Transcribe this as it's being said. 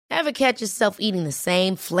Ever catch yourself eating the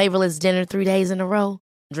same flavorless dinner 3 days in a row?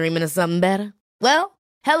 Dreaming of something better? Well,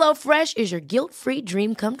 HelloFresh is your guilt-free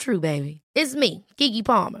dream come true, baby. It's me, Keke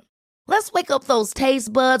Palmer. Let's wake up those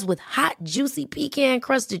taste buds with hot, juicy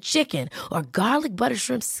pecan-crusted chicken or garlic butter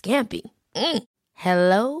shrimp scampi.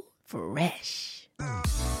 Hello Fresh.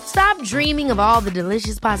 Stop dreaming of all the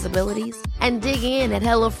delicious possibilities and dig in at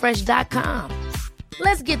HelloFresh.com.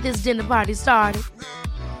 Let's get this dinner party started.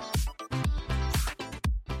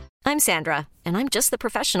 I'm Sandra, and I'm just the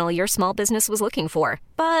professional your small business was looking for.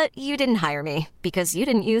 But you didn't hire me because you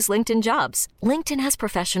didn't use LinkedIn Jobs. LinkedIn has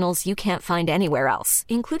professionals you can't find anywhere else,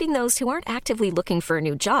 including those who aren't actively looking for a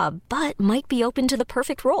new job, but might be open to the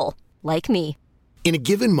perfect role, like me. In a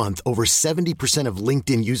given month, over 70% of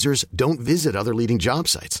LinkedIn users don't visit other leading job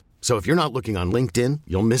sites. So if you're not looking on LinkedIn,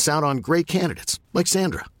 you'll miss out on great candidates like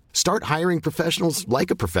Sandra. Start hiring professionals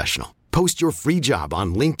like a professional. Post your free job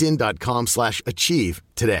on linkedin.com/achieve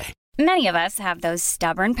today. Many of us have those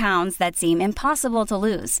stubborn pounds that seem impossible to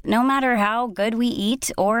lose, no matter how good we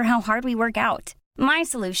eat or how hard we work out. My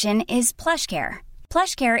solution is PlushCare.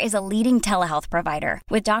 PlushCare is a leading telehealth provider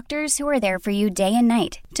with doctors who are there for you day and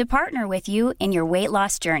night to partner with you in your weight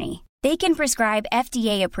loss journey. They can prescribe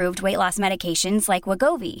FDA-approved weight loss medications like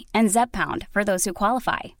Wegovy and Zepbound for those who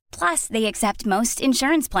qualify. Plus, they accept most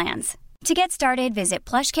insurance plans. To get started, visit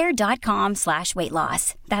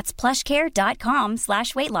plushcare.com/weightloss. That's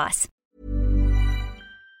plushcare.com/weightloss.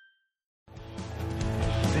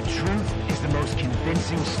 The truth is the most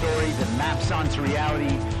convincing story that maps onto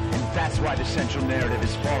reality, and that's why the central narrative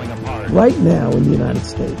is falling apart. Right now in the United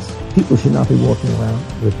States, people should not be walking around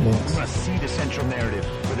with masks. We must see the central narrative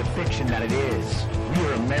for the fiction that it is. We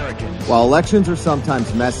are Americans. While elections are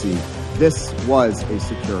sometimes messy, this was a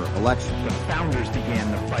secure election. The founders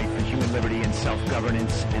began the fight for human liberty and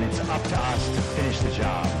self-governance, and it's up to us to finish the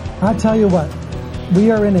job. I tell you what,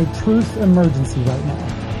 we are in a truth emergency right now.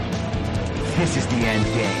 This is the end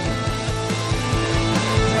game.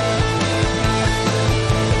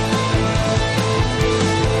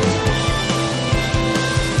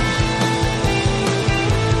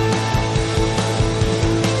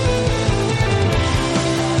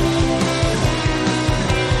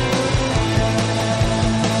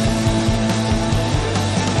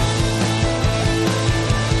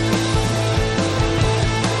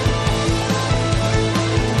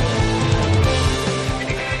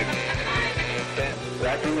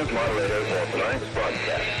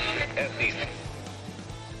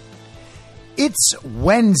 It's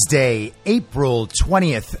Wednesday, April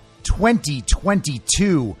 20th,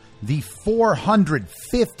 2022, the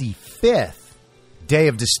 455th day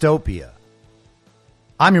of dystopia.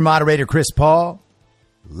 I'm your moderator, Chris Paul.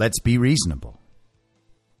 Let's be reasonable.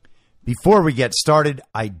 Before we get started,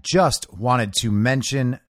 I just wanted to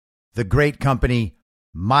mention the great company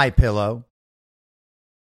MyPillow,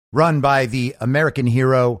 run by the American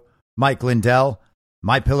hero Mike Lindell.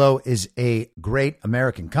 MyPillow is a great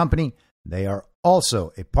American company. They are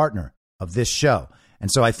also a partner of this show.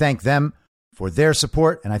 And so I thank them for their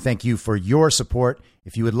support, and I thank you for your support.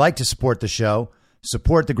 If you would like to support the show,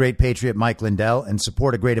 support the great patriot Mike Lindell, and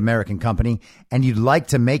support a great American company, and you'd like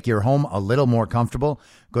to make your home a little more comfortable,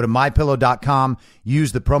 go to mypillow.com,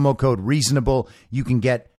 use the promo code REASONABLE. You can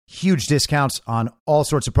get huge discounts on all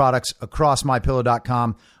sorts of products across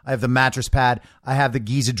mypillow.com. I have the mattress pad. I have the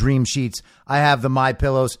Giza Dream Sheets. I have the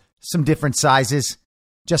MyPillows, some different sizes,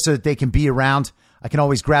 just so that they can be around. I can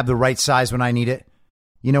always grab the right size when I need it.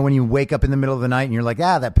 You know, when you wake up in the middle of the night and you're like,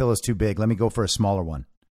 that pillow's too big. Let me go for a smaller one.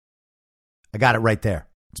 I got it right there.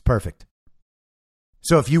 It's perfect.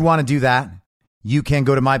 So if you want to do that, you can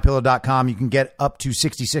go to mypillow.com. You can get up to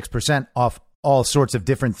 66% off all sorts of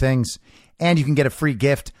different things. And you can get a free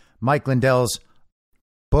gift, Mike Lindell's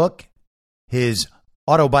book, his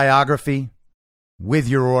autobiography, with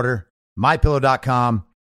your order. mypillow.com,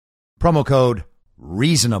 promo code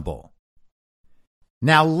REASONABLE.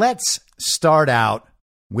 Now let's start out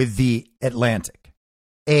with the Atlantic,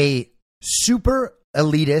 a super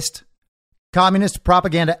elitist communist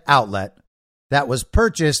propaganda outlet that was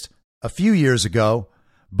purchased a few years ago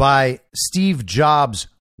by Steve Jobs'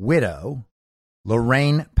 widow,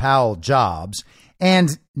 Lorraine Powell Jobs,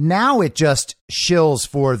 and now it just shills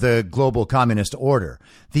for the global communist order.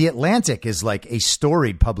 The Atlantic is like a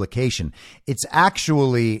storied publication. It's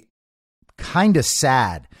actually kind of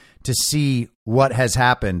sad to see what has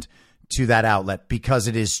happened to that outlet because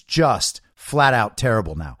it is just flat out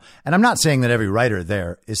terrible now. And I'm not saying that every writer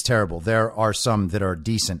there is terrible. There are some that are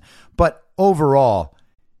decent, but overall,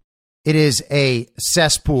 it is a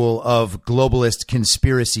cesspool of globalist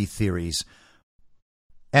conspiracy theories.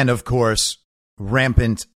 And of course,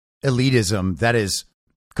 rampant elitism that is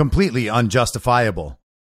completely unjustifiable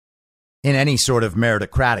in any sort of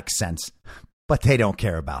meritocratic sense, but they don't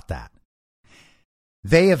care about that.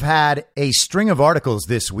 They have had a string of articles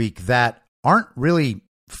this week that aren't really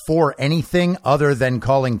for anything other than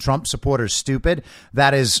calling Trump supporters stupid.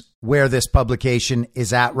 That is where this publication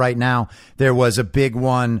is at right now. There was a big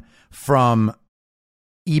one from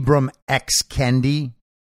Ibram X. Kendi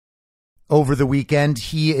over the weekend.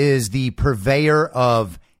 He is the purveyor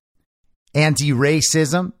of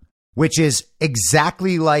anti-racism, which is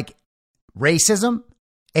exactly like racism,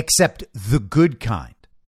 except the good kind,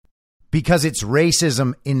 because it's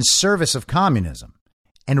racism in service of communism.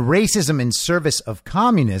 And racism in service of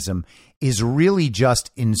communism is really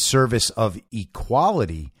just in service of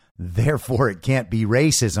equality. Therefore, it can't be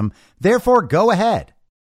racism. Therefore, go ahead.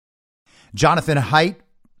 Jonathan Haidt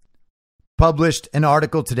published an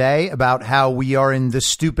article today about how we are in the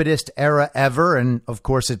stupidest era ever. And of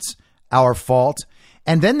course, it's our fault.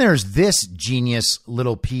 And then there's this genius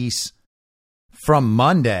little piece from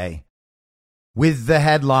Monday with the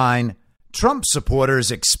headline, Trump supporters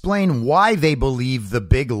explain why they believe the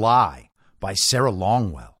big lie, by Sarah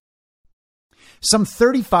Longwell. Some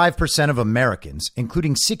 35% of Americans,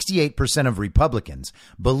 including 68% of Republicans,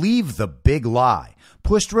 believe the big lie,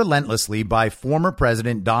 pushed relentlessly by former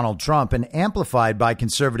President Donald Trump and amplified by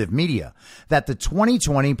conservative media, that the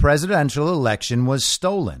 2020 presidential election was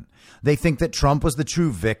stolen. They think that Trump was the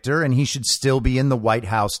true victor and he should still be in the White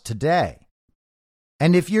House today.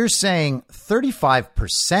 And if you're saying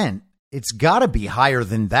 35%, it's got to be higher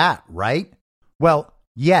than that, right? Well,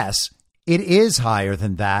 yes, it is higher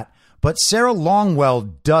than that, but Sarah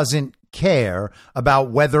Longwell doesn't care about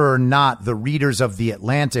whether or not the readers of The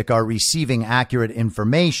Atlantic are receiving accurate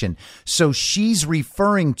information. So she's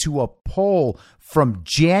referring to a poll from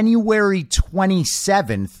January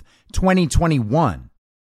 27th, 2021.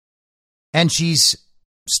 And she's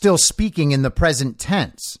still speaking in the present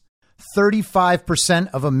tense. 35%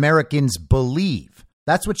 of Americans believe.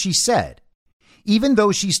 That's what she said. Even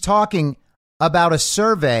though she's talking about a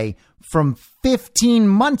survey from 15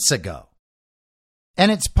 months ago.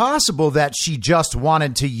 And it's possible that she just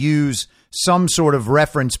wanted to use some sort of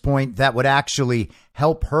reference point that would actually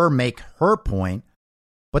help her make her point.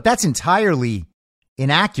 But that's entirely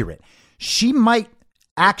inaccurate. She might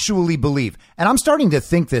actually believe, and I'm starting to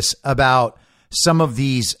think this about some of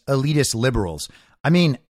these elitist liberals. I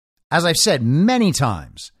mean, as I've said many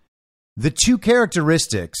times, the two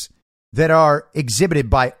characteristics that are exhibited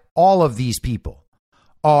by all of these people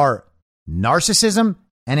are narcissism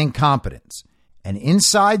and incompetence. And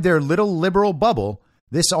inside their little liberal bubble,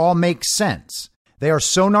 this all makes sense. They are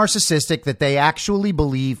so narcissistic that they actually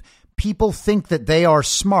believe people think that they are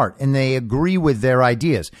smart and they agree with their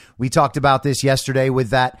ideas. We talked about this yesterday with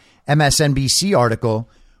that MSNBC article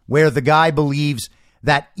where the guy believes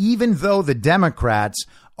that even though the Democrats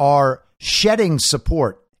are shedding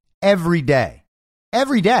support every day,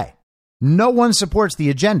 no one supports the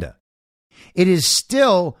agenda. It is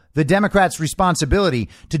still the Democrats' responsibility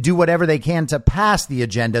to do whatever they can to pass the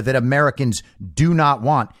agenda that Americans do not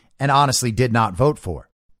want and honestly did not vote for.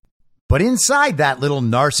 But inside that little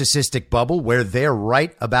narcissistic bubble where they're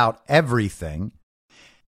right about everything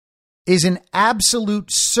is an absolute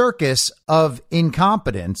circus of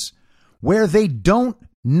incompetence where they don't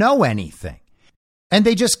know anything. And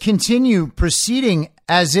they just continue proceeding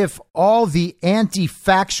as if all the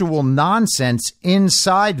anti-factual nonsense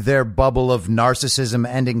inside their bubble of narcissism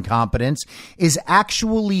and incompetence is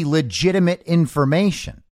actually legitimate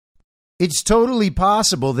information. It's totally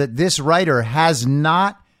possible that this writer has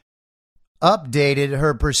not updated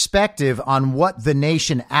her perspective on what the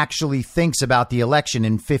nation actually thinks about the election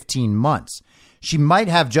in 15 months. She might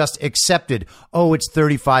have just accepted, oh, it's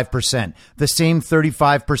 35%, the same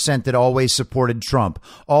 35% that always supported Trump.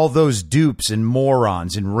 All those dupes and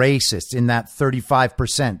morons and racists in that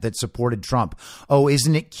 35% that supported Trump. Oh,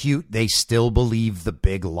 isn't it cute? They still believe the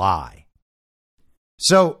big lie.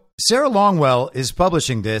 So Sarah Longwell is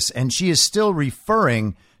publishing this, and she is still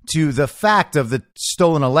referring to the fact of the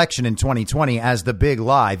stolen election in 2020 as the big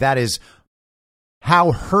lie. That is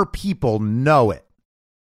how her people know it.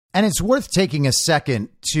 And it's worth taking a second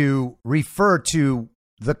to refer to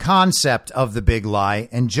the concept of the big lie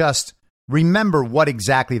and just remember what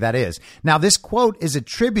exactly that is. Now, this quote is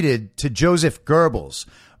attributed to Joseph Goebbels,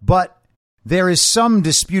 but there is some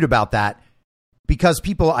dispute about that because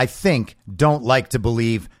people, I think, don't like to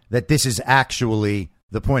believe that this is actually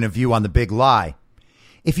the point of view on the big lie.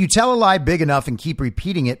 If you tell a lie big enough and keep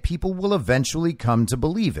repeating it, people will eventually come to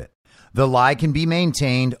believe it. The lie can be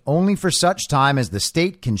maintained only for such time as the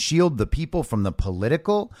state can shield the people from the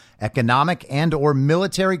political, economic, and or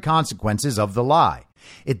military consequences of the lie.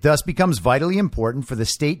 It thus becomes vitally important for the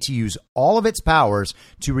state to use all of its powers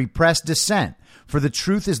to repress dissent, for the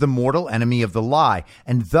truth is the mortal enemy of the lie,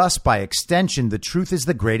 and thus, by extension, the truth is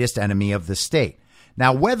the greatest enemy of the state.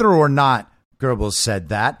 Now, whether or not Goebbels said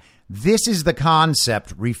that, this is the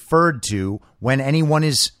concept referred to when anyone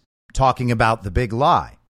is talking about the big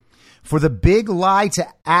lie. For the big lie to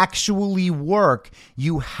actually work,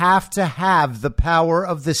 you have to have the power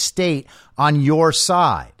of the state on your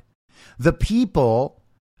side. The people,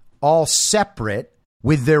 all separate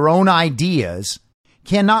with their own ideas,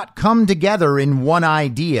 cannot come together in one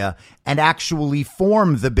idea and actually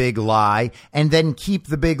form the big lie and then keep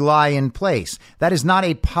the big lie in place. That is not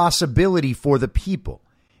a possibility for the people.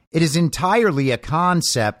 It is entirely a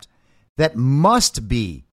concept that must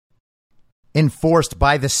be enforced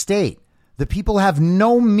by the state. The people have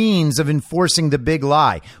no means of enforcing the big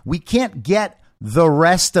lie. We can't get the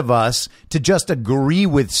rest of us to just agree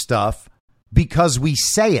with stuff because we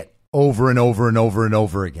say it over and over and over and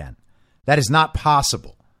over again. That is not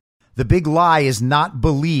possible. The big lie is not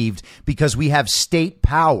believed because we have state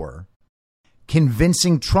power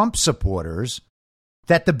convincing Trump supporters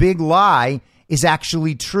that the big lie is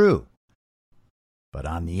actually true. But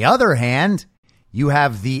on the other hand, you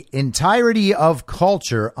have the entirety of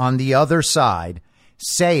culture on the other side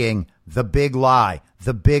saying the big lie,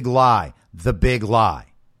 the big lie, the big lie.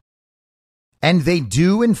 And they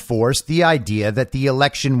do enforce the idea that the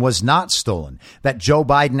election was not stolen, that Joe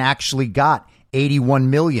Biden actually got 81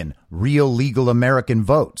 million real legal American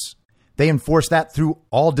votes. They enforce that through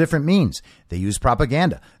all different means. They use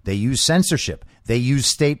propaganda. They use censorship. They use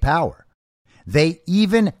state power. They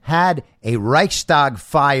even had a Reichstag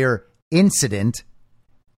fire incident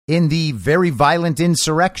in the very violent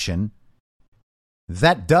insurrection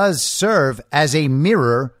that does serve as a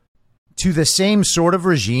mirror to the same sort of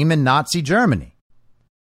regime in Nazi Germany.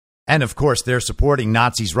 And of course, they're supporting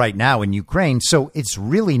Nazis right now in Ukraine, so it's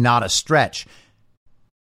really not a stretch.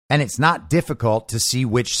 And it's not difficult to see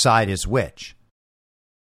which side is which.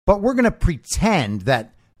 But we're going to pretend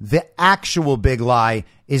that the actual big lie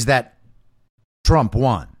is that Trump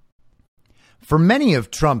won. For many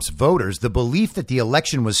of Trump's voters, the belief that the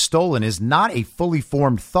election was stolen is not a fully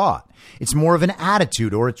formed thought. It's more of an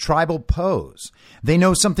attitude or a tribal pose. They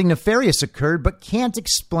know something nefarious occurred, but can't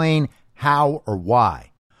explain how or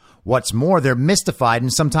why. What's more, they're mystified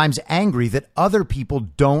and sometimes angry that other people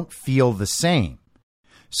don't feel the same.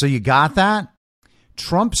 So you got that?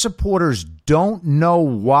 Trump supporters don't know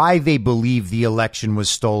why they believe the election was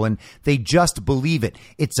stolen. They just believe it.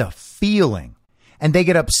 It's a feeling. And they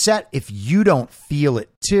get upset if you don't feel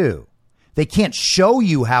it too. They can't show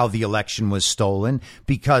you how the election was stolen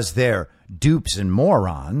because they're dupes and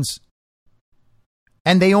morons.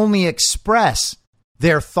 And they only express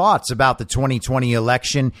their thoughts about the 2020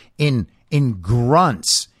 election in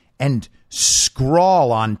grunts and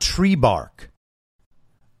scrawl on tree bark.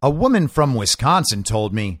 A woman from Wisconsin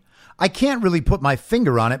told me, "I can't really put my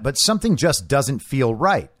finger on it, but something just doesn't feel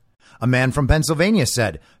right." A man from Pennsylvania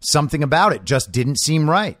said, "Something about it just didn't seem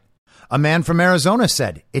right." A man from Arizona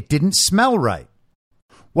said, "It didn't smell right."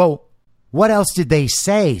 Well, what else did they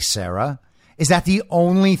say, Sarah? Is that the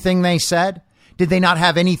only thing they said? Did they not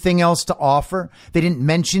have anything else to offer? They didn't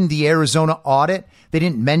mention the Arizona audit. They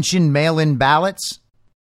didn't mention mail-in ballots.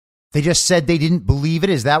 They just said they didn't believe it.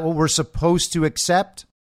 Is that what we're supposed to accept?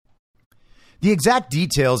 The exact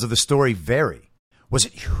details of the story vary. Was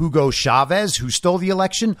it Hugo Chavez who stole the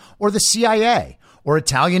election, or the CIA, or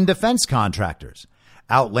Italian defense contractors?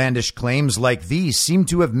 Outlandish claims like these seem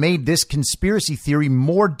to have made this conspiracy theory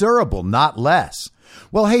more durable, not less.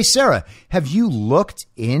 Well, hey, Sarah, have you looked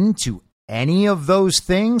into any of those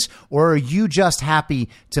things, or are you just happy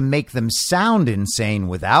to make them sound insane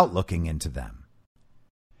without looking into them?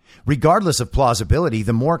 Regardless of plausibility,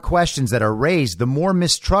 the more questions that are raised, the more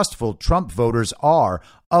mistrustful Trump voters are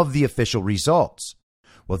of the official results.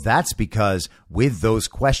 Well, that's because with those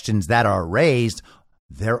questions that are raised,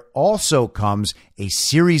 there also comes a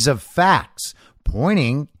series of facts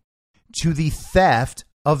pointing to the theft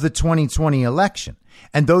of the 2020 election.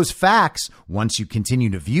 And those facts, once you continue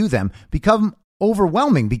to view them, become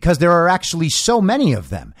overwhelming because there are actually so many of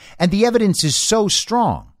them. And the evidence is so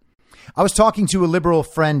strong. I was talking to a liberal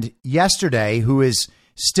friend yesterday who is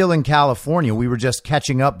still in California. We were just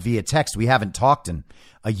catching up via text. We haven't talked in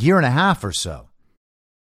a year and a half or so.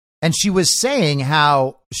 And she was saying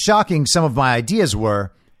how shocking some of my ideas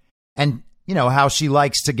were and, how she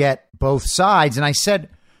likes to get both sides. And I said,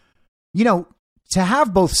 to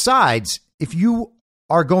have both sides, if you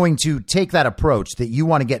are going to take that approach that you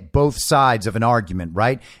want to get both sides of an argument,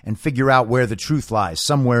 right, and figure out where the truth lies,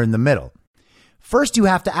 somewhere in the middle, first you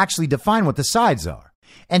have to actually define what the sides are.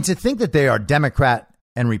 And to think that they are Democrat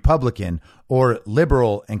and Republican or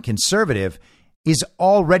liberal and conservative is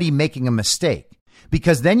already making a mistake,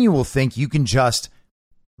 because then you will think you can just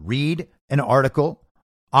read an article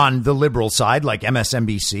on the liberal side like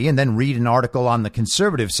MSNBC and then read an article on the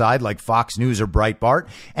conservative side like Fox News or Breitbart.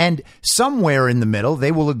 And somewhere in the middle,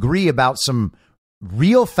 they will agree about some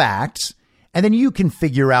real facts, and then you can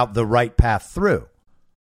figure out the right path through.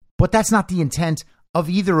 But that's not the intent of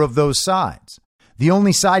either of those sides. The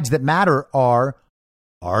only sides that matter are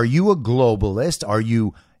you a globalist? Are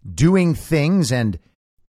you doing things and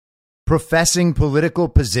professing political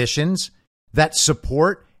positions that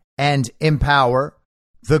support and empower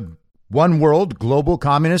the one world global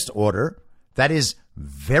communist order that is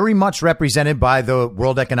very much represented by the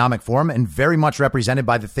World Economic Forum and very much represented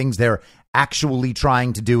by the things they're actually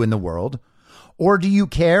trying to do in the world? Or do you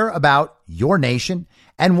care about your nation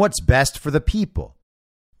and what's best for the people?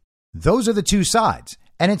 Those are the two sides,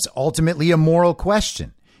 and it's ultimately a moral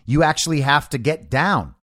question. You actually have to get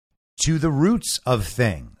down to the roots of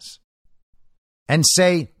things and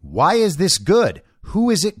say, why is this good? Who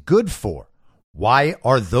is it good for? Why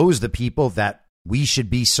are those the people that we should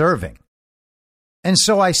be serving? And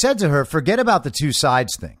so I said to her, forget about the two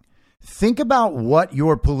sides thing. Think about what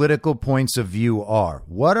your political points of view are.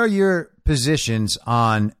 What are your positions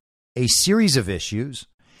on a series of issues?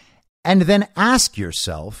 And then ask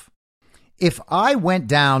yourself, if I went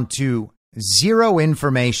down to zero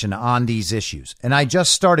information on these issues and I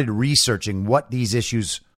just started researching what these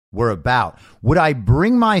issues were about, would I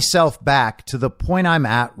bring myself back to the point I'm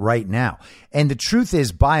at right now? And the truth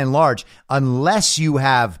is, by and large, unless you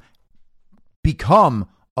have become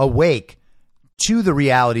awake to the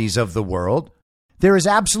realities of the world, there is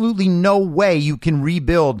absolutely no way you can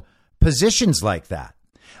rebuild positions like that.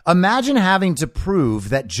 Imagine having to prove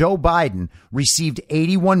that Joe Biden received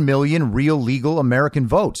 81 million real legal American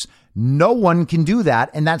votes. No one can do that,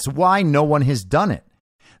 and that's why no one has done it.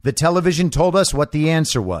 The television told us what the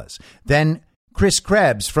answer was. Then Chris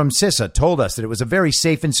Krebs from CISA told us that it was a very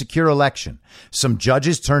safe and secure election. Some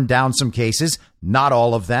judges turned down some cases, not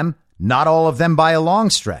all of them by a long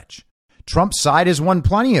stretch. Trump's side has won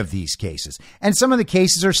plenty of these cases, and some of the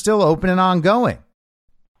cases are still open and ongoing.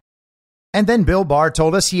 And then Bill Barr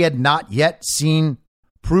told us he had not yet seen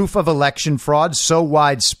proof of election fraud so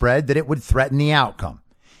widespread that it would threaten the outcome.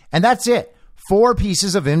 And that's it. 4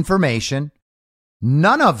 pieces of information.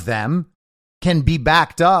 None of them can be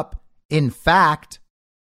backed up. In fact,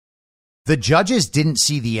 the judges didn't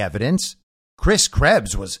see the evidence. Chris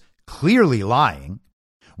Krebs was clearly lying.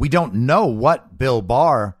 We don't know what Bill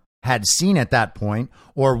Barr had seen at that point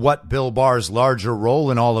or what Bill Barr's larger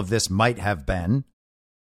role in all of this might have been.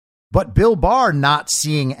 But Bill Barr not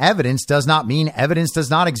seeing evidence does not mean evidence does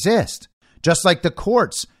not exist. Just like the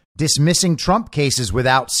courts dismissing Trump cases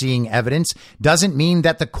without seeing evidence doesn't mean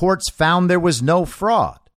that the courts found there was no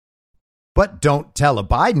fraud. But don't tell a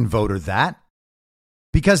Biden voter that,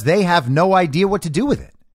 because they have no idea what to do with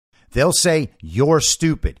it. They'll say, you're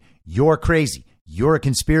stupid, you're crazy, you're a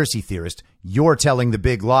conspiracy theorist, you're telling the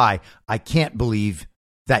big lie. I can't believe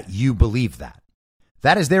that you believe that.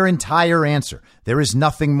 That is their entire answer. There is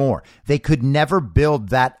nothing more. They could never build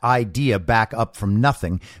that idea back up from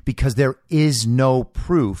nothing because there is no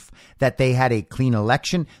proof that they had a clean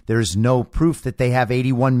election. There is no proof that they have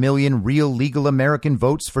 81 million real legal American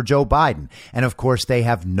votes for Joe Biden. And of course, they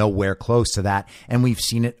have nowhere close to that. And we've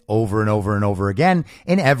seen it over and over and over again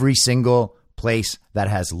in every single place that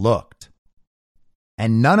has looked.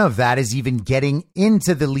 And none of that is even getting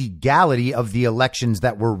into the legality of the elections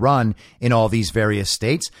that were run in all these various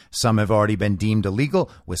states. Some have already been deemed illegal.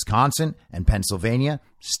 Wisconsin and Pennsylvania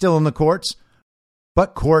still in the courts.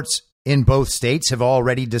 But courts in both states have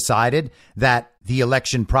already decided that the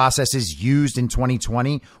election processes used in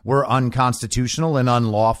 2020 were unconstitutional and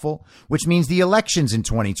unlawful, which means the elections in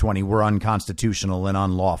 2020 were unconstitutional and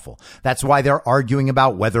unlawful. That's why they're arguing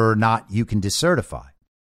about whether or not you can decertify.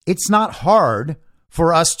 It's not hard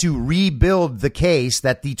for us to rebuild the case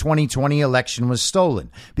that the 2020 election was stolen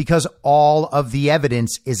because all of the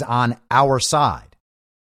evidence is on our side.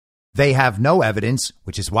 They have no evidence,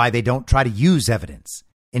 which is why they don't try to use evidence.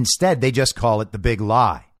 Instead, they just call it the big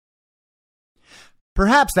lie.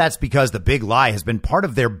 Perhaps that's because the big lie has been part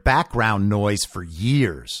of their background noise for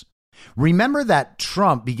years. Remember that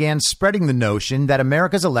Trump began spreading the notion that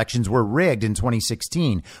America's elections were rigged in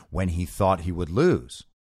 2016 when he thought he would lose.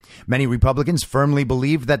 Many Republicans firmly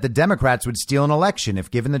believed that the Democrats would steal an election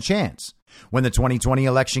if given the chance. When the 2020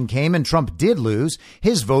 election came and Trump did lose,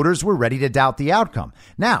 his voters were ready to doubt the outcome.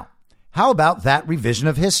 Now, how about that revision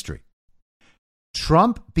of history?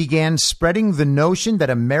 Trump began spreading the notion that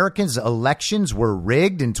Americans' elections were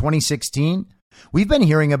rigged in 2016, we've been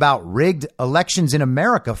hearing about rigged elections in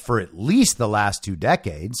America for at least the last 2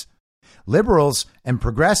 decades. Liberals and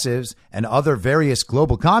progressives and other various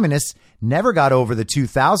global communists never got over the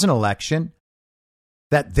 2000 election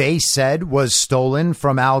that they said was stolen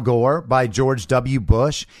from Al Gore by George W.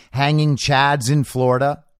 Bush, hanging Chads in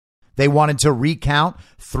Florida. They wanted to recount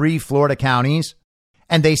 3 Florida counties.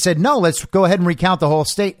 And they said, no, let's go ahead and recount the whole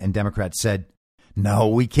state. And Democrats said, no,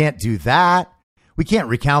 we can't do that. We can't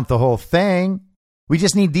recount the whole thing. We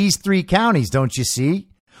just need these 3 counties, don't you see?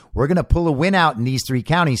 We're going to pull a win out in these 3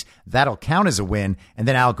 counties. That'll count as a win. And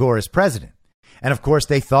then Al Gore is president. And of course,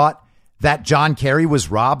 they thought that John Kerry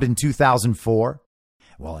was robbed in 2004.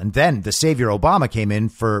 Well, and then the savior Obama came in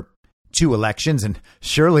for 2 elections. And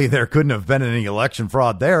surely there couldn't have been any election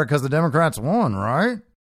fraud there because the Democrats won, right?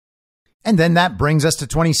 And then that brings us to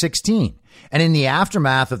 2016. And in the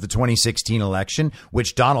aftermath of the 2016 election,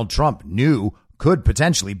 which Donald Trump knew could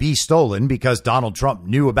potentially be stolen because Donald Trump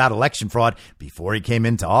knew about election fraud before he came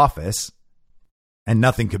into office, and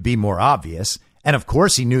nothing could be more obvious. And of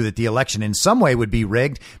course, he knew that the election in some way would be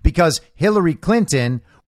rigged because Hillary Clinton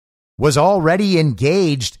was already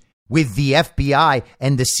engaged with the FBI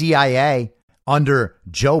and the CIA under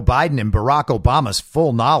Joe Biden and Barack Obama's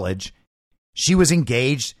full knowledge. She was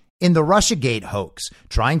engaged in the Russiagate hoax,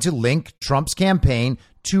 trying to link Trump's campaign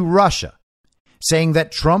to Russia, saying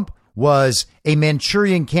that Trump was a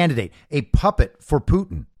Manchurian candidate, a puppet for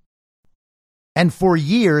Putin. And for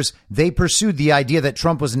years, they pursued the idea that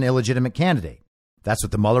Trump was an illegitimate candidate. That's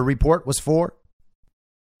what the Mueller report was for.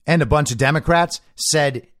 And a bunch of Democrats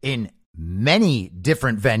said in many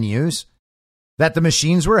different venues that the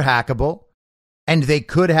machines were hackable and they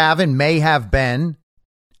could have and may have been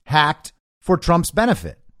hacked for Trump's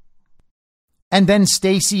benefit. And then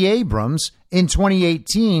Stacey Abrams in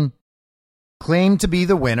 2018 claimed to be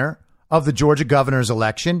the winner of the Georgia governor's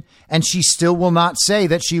election, and she still will not say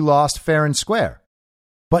that she lost fair and square.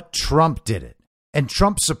 But Trump did it, and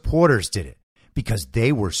Trump supporters did it because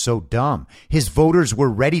they were so dumb. His voters were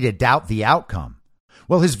ready to doubt the outcome.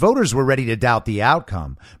 Well, his voters were ready to doubt the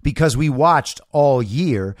outcome because we watched all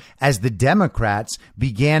year as the Democrats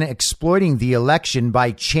began exploiting the election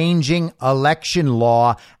by changing election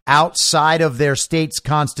law outside of their state's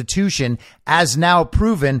constitution, as now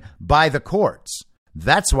proven by the courts.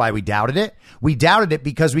 That's why we doubted it. We doubted it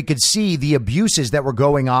because we could see the abuses that were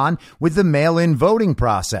going on with the mail-in voting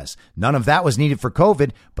process. None of that was needed for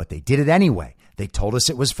COVID, but they did it anyway. They told us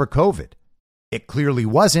it was for COVID. It clearly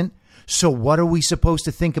wasn't. So what are we supposed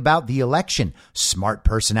to think about the election, smart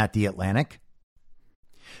person at the Atlantic?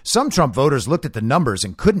 Some Trump voters looked at the numbers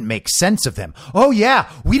and couldn't make sense of them. Oh, yeah,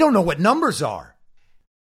 we don't know what numbers are.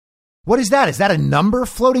 What is that? Is that a number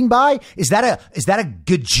floating by? Is that a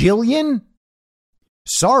gajillion?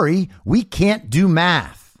 Sorry, we can't do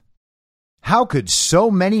math. How could so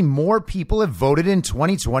many more people have voted in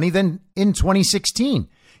 2020 than in 2016?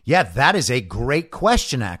 Yeah, that is a great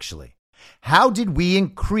question, actually. How did we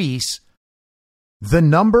increase the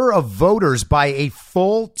number of voters by a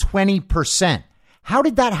full 20%? How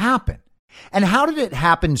did that happen? And how did it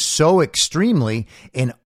happen so extremely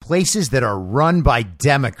in places that are run by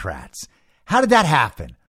Democrats? How did that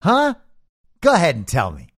happen? Huh? Go ahead and tell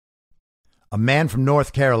me. A man from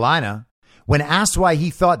North Carolina, when asked why he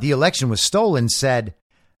thought the election was stolen, said,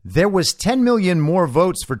 there was 10 million more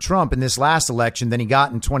votes for Trump in this last election than he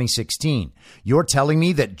got in 2016. You're telling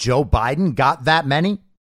me that Joe Biden got that many?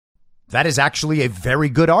 That is actually a very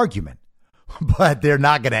good argument. But they're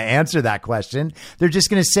not going to answer that question. They're just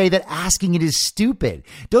going to say that asking it is stupid.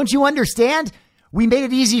 Don't you understand? We made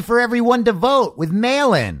it easy for everyone to vote with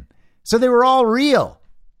mail-in. So they were all real.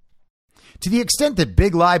 To the extent that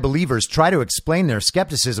big lie believers try to explain their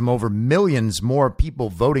skepticism over millions more people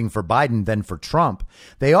voting for Biden than for Trump,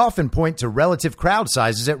 they often point to relative crowd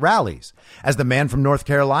sizes at rallies. As the man from North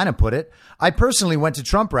Carolina put it, I personally went to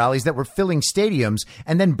Trump rallies that were filling stadiums,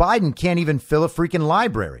 and then Biden can't even fill a freaking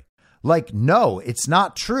library. Like, no, it's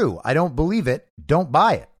not true. I don't believe it. Don't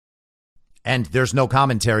buy it. And there's no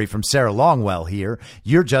commentary from Sarah Longwell here.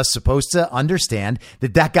 You're just supposed to understand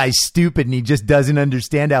that that guy's stupid and he just doesn't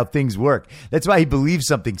understand how things work. That's why he believes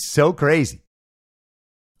something so crazy.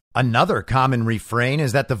 Another common refrain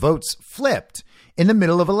is that the votes flipped in the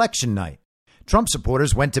middle of election night. Trump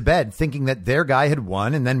supporters went to bed thinking that their guy had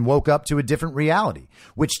won and then woke up to a different reality,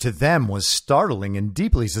 which to them was startling and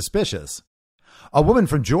deeply suspicious. A woman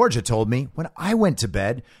from Georgia told me, when I went to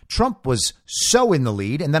bed, Trump was so in the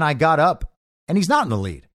lead, and then I got up and he's not in the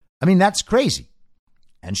lead. I mean, that's crazy.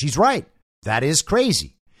 And she's right. That is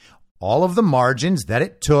crazy. all of the margins that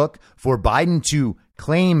it took for Biden to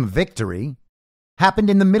claim victory happened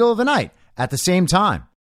in the middle of the night at the same time,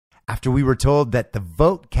 after we were told that the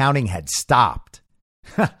vote counting had stopped.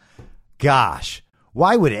 Gosh,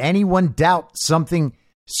 why would anyone doubt something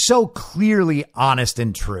so clearly honest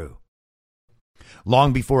and true?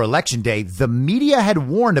 Long before Election Day, the media had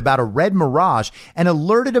warned about a red mirage and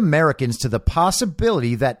alerted Americans to the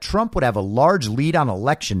possibility that Trump would have a large lead on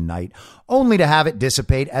election night, only to have it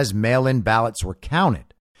dissipate as mail-in ballots were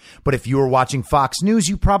counted. But if you were watching Fox News,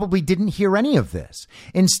 you probably didn't hear any of this.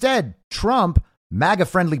 Instead, Trump,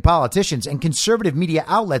 MAGA-friendly politicians, and conservative media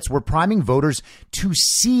outlets were priming voters to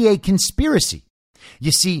see a conspiracy.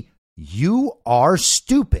 You see, you are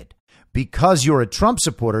stupid. Because you're a Trump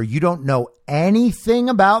supporter, you don't know anything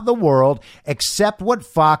about the world except what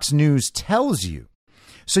Fox News tells you.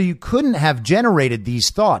 So you couldn't have generated these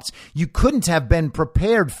thoughts. You couldn't have been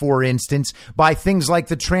prepared, for instance, by things like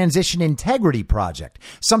the Transition Integrity Project,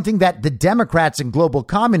 something that the Democrats and global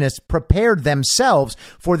communists prepared themselves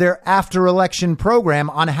for their after-election program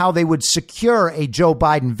on how they would secure a Joe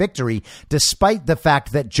Biden victory, despite the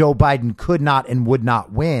fact that Joe Biden could not and would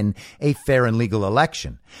not win a fair and legal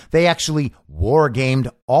election. They actually war-gamed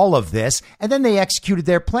all of this, and then they executed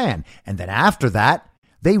their plan. And then after that,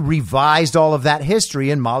 they revised all of that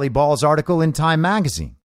history in Molly Ball's article in Time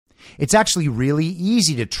magazine. It's actually really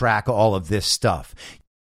easy to track all of this stuff.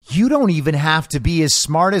 You don't even have to be as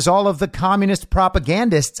smart as all of the communist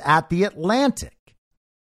propagandists at the Atlantic.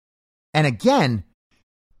 And again,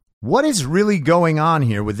 what is really going on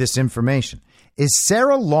here with this information? Is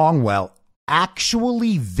Sarah Longwell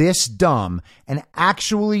actually this dumb and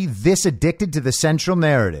actually this addicted to the central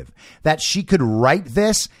narrative that she could write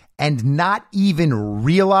this and not even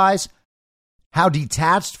realize how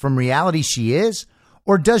detached from reality she is?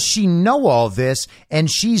 Or does she know all this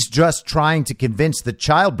and she's just trying to convince the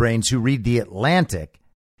child brains who read The Atlantic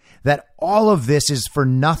that all of this is for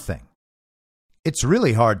nothing? It's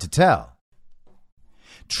really hard to tell.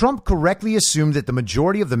 Trump correctly assumed that the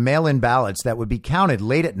majority of the mail-in ballots that would be counted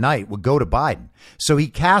late at night would go to Biden. So he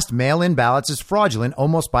cast mail-in ballots as fraudulent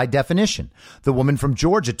almost by definition. The woman from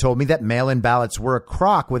Georgia told me that mail-in ballots were a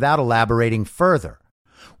crock without elaborating further.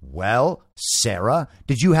 Well, Sarah,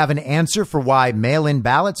 did you have an answer for why mail-in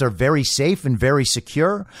ballots are very safe and very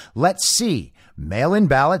secure? Let's see. Mail-in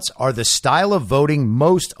ballots are the style of voting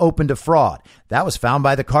most open to fraud. That was found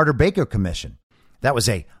by the Carter-Baker Commission. That was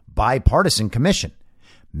a bipartisan commission.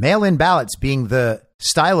 Mail-in ballots being the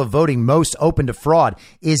style of voting most open to fraud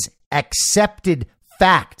is accepted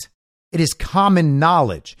fact. It is common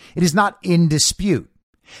knowledge. It is not in dispute.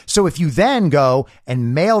 So if you then go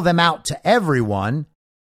and mail them out to everyone,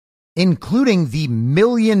 including the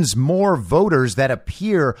millions more voters that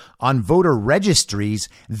appear on voter registries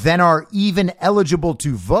than are even eligible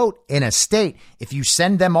to vote in a state, if you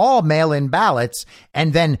send them all mail-in ballots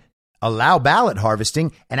and then allow ballot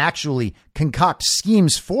harvesting and actually concoct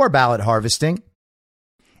schemes for ballot harvesting,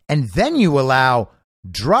 and then you allow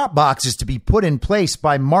drop boxes to be put in place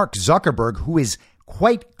by Mark Zuckerberg, who is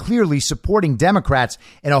quite clearly supporting Democrats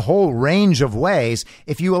in a whole range of ways.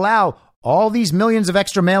 If you allow all these millions of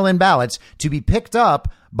extra mail-in ballots to be picked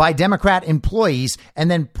up by Democrat employees and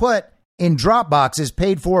then put in drop boxes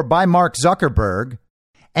paid for by Mark Zuckerberg,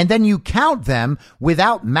 and then you count them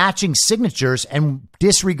without matching signatures and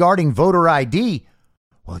disregarding voter ID,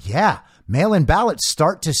 well, yeah, mail-in ballots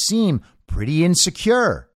start to seem pretty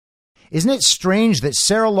insecure. Isn't it strange that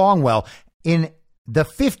Sarah Longwell, in the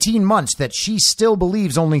 15 months that she still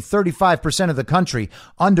believes only 35% of the country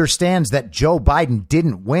understands that Joe Biden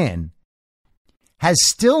didn't win, has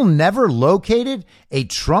still never located a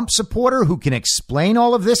Trump supporter who can explain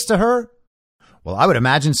all of this to her? Well, I would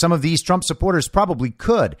imagine some of these Trump supporters probably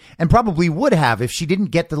could and probably would have if she didn't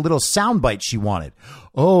get the little soundbite she wanted.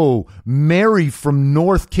 Oh, Mary from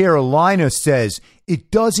North Carolina says it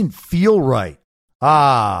doesn't feel right.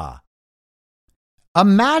 Ah.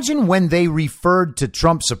 Imagine when they referred to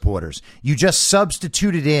Trump supporters, you just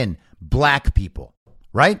substituted in black people,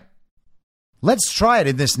 right? Let's try it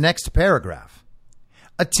in this next paragraph.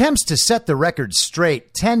 Attempts to set the record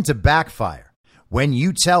straight tend to backfire. When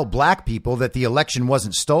you tell black people that the election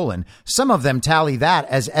wasn't stolen, some of them tally that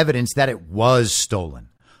as evidence that it was stolen.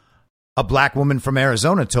 A black woman from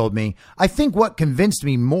Arizona told me, I think what convinced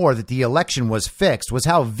me more that the election was fixed was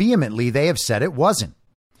how vehemently they have said it wasn't.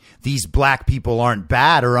 These black people aren't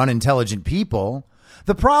bad or unintelligent people.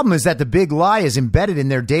 The problem is that the big lie is embedded in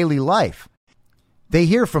their daily life. They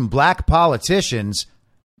hear from black politicians,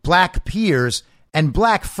 black peers, and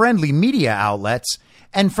black-friendly media outlets,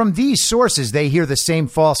 and from these sources, they hear the same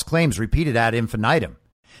false claims repeated ad infinitum.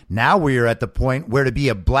 Now we are at the point where to be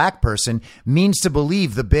a black person means to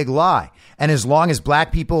believe the big lie. And as long as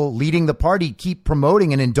black people leading the party keep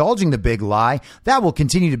promoting and indulging the big lie, that will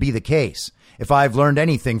continue to be the case. If I've learned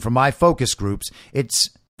anything from my focus groups, it's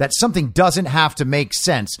that something doesn't have to make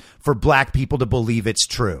sense for black people to believe it's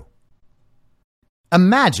true.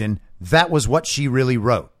 Imagine that was what she really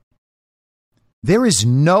wrote. There is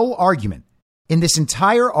no argument in this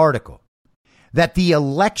entire article that the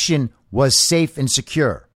election was safe and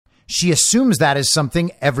secure. She assumes that is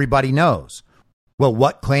something everybody knows. Well,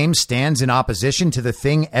 what claim stands in opposition to the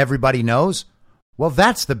thing everybody knows? Well,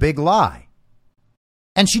 that's the big lie.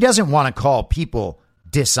 And she doesn't want to call people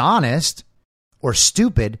dishonest or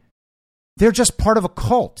stupid. They're just part of a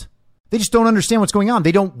cult. They just don't understand what's going on.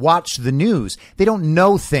 They don't watch the news. They don't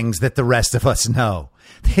know things that the rest of us know.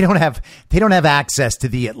 They don't have access to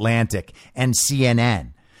the Atlantic and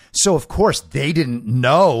CNN. So, of course, they didn't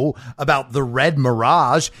know about the red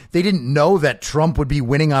mirage. They didn't know that Trump would be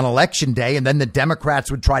winning on election day and then the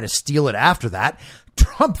Democrats would try to steal it after that.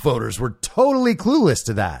 Trump voters were totally clueless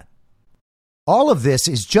to that. All of this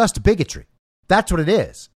is just bigotry. That's what it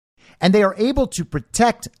is. And they are able to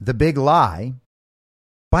protect the big lie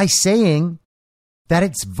by saying that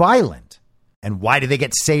it's violent. And why do they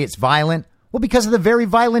get to say it's violent? Well, because of the very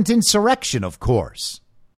violent insurrection, of course.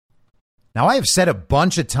 Now, I have said a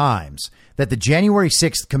bunch of times that the January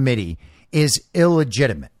 6th committee is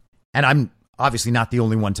illegitimate. And I'm obviously not the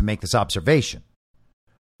only one to make this observation.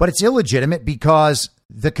 But it's illegitimate because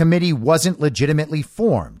the committee wasn't legitimately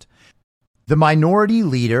formed. The minority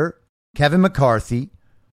leader, Kevin McCarthy,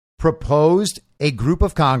 proposed a group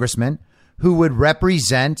of congressmen who would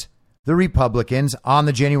represent the Republicans on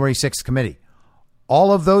the January 6th committee.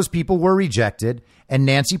 All of those people were rejected, and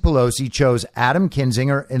Nancy Pelosi chose Adam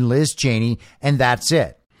Kinzinger and Liz Cheney, and that's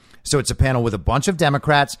it. So it's a panel with a bunch of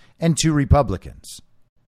Democrats and 2 Republicans.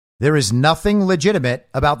 There is nothing legitimate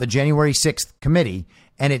about the January 6th committee,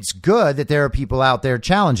 and it's good that there are people out there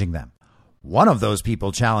challenging them. One of those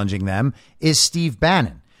people challenging them is Steve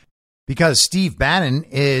Bannon, because Steve Bannon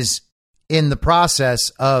is in the process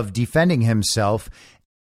of defending himself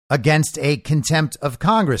against a contempt of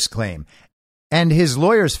Congress claim. And his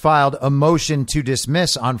lawyers filed a motion to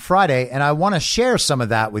dismiss on Friday. And I want to share some of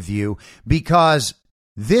that with you because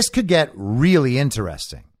this could get really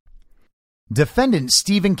interesting. Defendant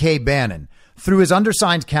Stephen K. Bannon, through his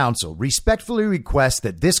undersigned counsel, respectfully requests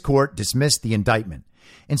that this court dismiss the indictment.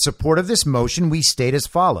 In support of this motion, we state as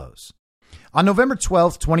follows. On November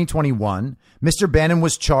 12, 2021, Mr. Bannon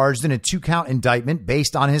was charged in a 2-count indictment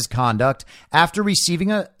based on his conduct after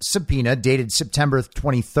receiving a subpoena dated September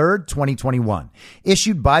 23, 2021,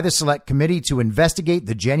 issued by the Select Committee to investigate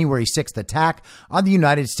the January 6th attack on the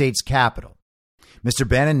United States Capitol. Mr.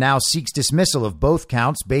 Bannon now seeks dismissal of both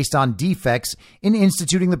counts based on defects in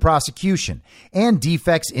instituting the prosecution and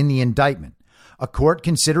defects in the indictment. A court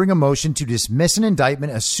considering a motion to dismiss an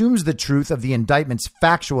indictment assumes the truth of the indictment's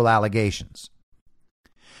factual allegations.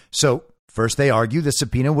 So, first they argue the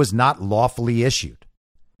subpoena was not lawfully issued.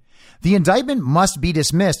 The indictment must be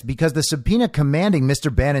dismissed because the subpoena commanding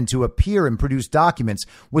Mr. Bannon to appear and produce documents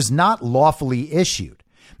was not lawfully issued.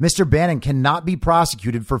 Mr. Bannon cannot be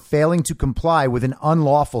prosecuted for failing to comply with an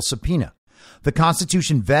unlawful subpoena. The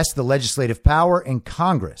Constitution vests the legislative power in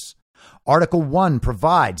Congress. Article 1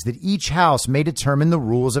 provides that each house may determine the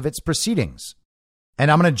rules of its proceedings.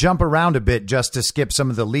 And I'm going to jump around a bit just to skip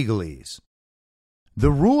some of the legalese.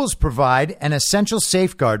 The rules provide an essential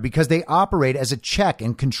safeguard because they operate as a check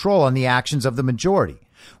and control on the actions of the majority.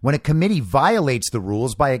 When a committee violates the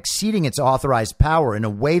rules by exceeding its authorized power in a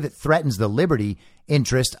way that threatens the liberty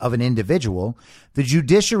interest of an individual, the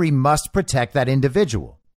judiciary must protect that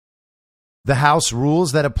individual. The House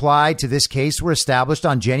rules that apply to this case were established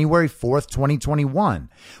on January 4th, 2021,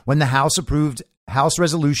 when the House approved House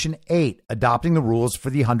Resolution 8, adopting the rules for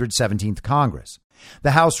the 117th Congress.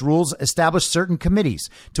 The House rules establish certain committees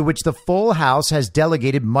to which the full House has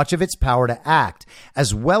delegated much of its power to act,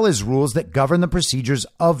 as well as rules that govern the procedures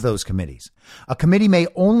of those committees. A committee may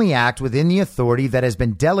only act within the authority that has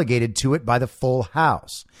been delegated to it by the full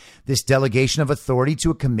House. This delegation of authority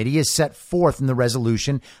to a committee is set forth in the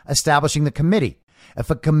resolution establishing the committee.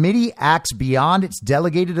 If a committee acts beyond its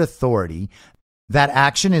delegated authority, that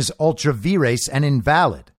action is ultra vires and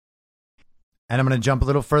invalid. And I'm going to jump a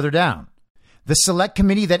little further down. The Select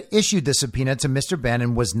Committee that issued the subpoena to Mr.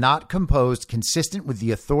 Bannon was not composed consistent with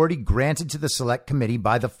the authority granted to the Select Committee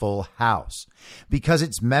by the full House. Because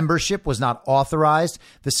its membership was not authorized,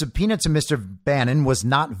 the subpoena to Mr. Bannon was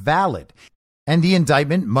not valid, and the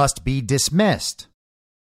indictment must be dismissed.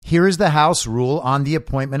 Here is the House rule on the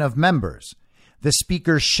appointment of members. The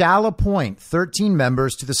Speaker shall appoint 13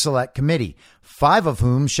 members to the Select Committee, 5 of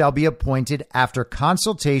whom shall be appointed after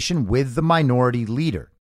consultation with the minority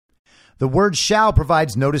leader. The word shall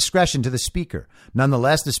provides no discretion to the Speaker.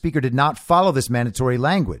 Nonetheless, the Speaker did not follow this mandatory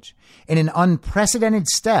language. In an unprecedented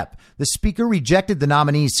step, the Speaker rejected the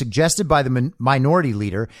nominees suggested by the minority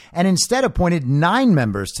leader and instead appointed 9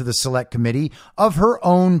 members to the Select Committee of her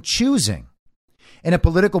own choosing. In a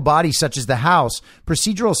political body such as the House,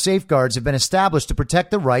 procedural safeguards have been established to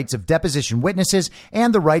protect the rights of deposition witnesses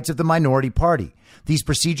and the rights of the minority party. These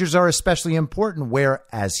procedures are especially important where,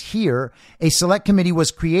 as here, a select committee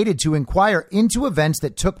was created to inquire into events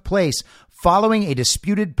that took place following a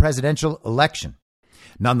disputed presidential election.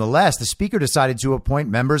 Nonetheless, the Speaker decided to appoint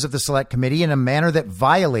members of the Select Committee in a manner that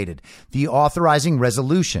violated the authorizing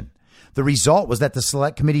resolution. The result was that the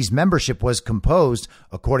Select Committee's membership was composed,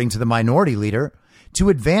 according to the minority leader, to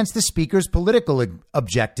advance the Speaker's political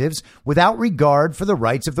objectives without regard for the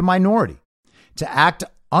rights of the minority. To act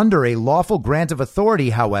under a lawful grant of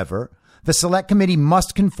authority, however, the Select Committee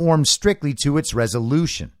must conform strictly to its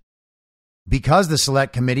resolution. Because the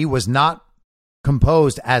Select Committee was not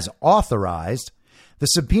composed as authorized, the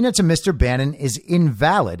subpoena to Mr. Bannon is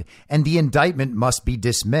invalid and the indictment must be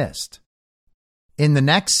dismissed. In the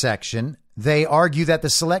next section, they argue that the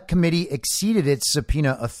Select Committee exceeded its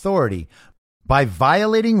subpoena authority by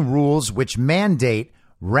violating rules which mandate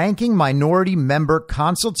ranking minority member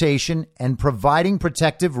consultation and providing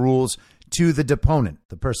protective rules to the deponent,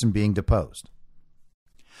 the person being deposed.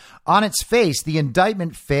 On its face, the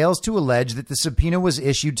indictment fails to allege that the subpoena was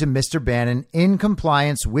issued to Mr. Bannon in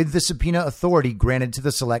compliance with the subpoena authority granted to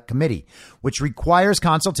the Select Committee, which requires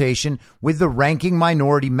consultation with the ranking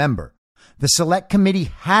minority member. The Select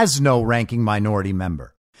Committee has no ranking minority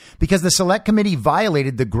member. Because the Select Committee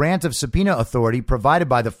violated the grant of subpoena authority provided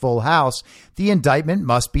by the full House, the indictment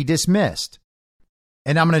must be dismissed.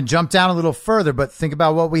 And I'm going to jump down a little further, but think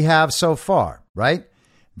about what we have so far, right?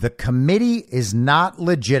 The committee is not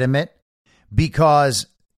legitimate because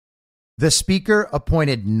the Speaker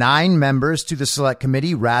appointed 9 members to the Select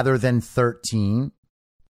Committee rather than 13,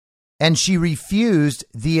 and she refused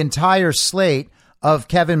the entire slate of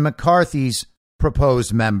Kevin McCarthy's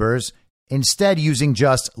proposed members, instead using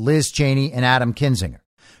just Liz Cheney and Adam Kinzinger.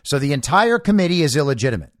 So the entire committee is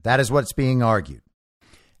illegitimate. That is what's being argued.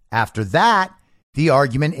 After that, the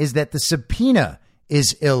argument is that the subpoena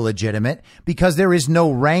is illegitimate because there is no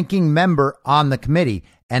ranking member on the committee,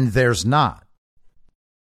 and there's not.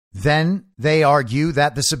 Then they argue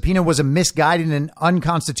that the subpoena was a misguided and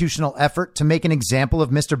unconstitutional effort to make an example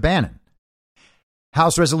of Mr. Bannon.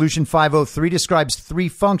 House Resolution 503 describes 3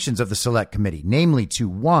 functions of the Select Committee, namely to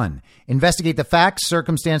 1, investigate the facts,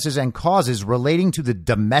 circumstances, and causes relating to the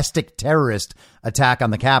domestic terrorist attack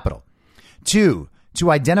on the Capitol. 2, to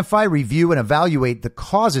identify, review, and evaluate the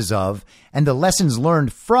causes of and the lessons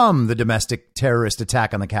learned from the domestic terrorist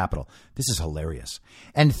attack on the Capitol. This is hilarious.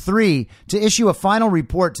 And 3, to issue a final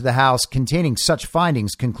report to the House containing such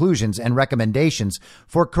findings, conclusions, and recommendations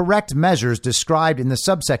for correct measures described in the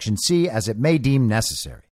subsection C as it may deem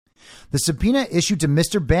necessary. The subpoena issued to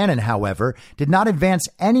Mr. Bannon, however, did not advance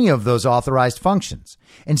any of those authorized functions.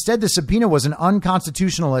 Instead, the subpoena was an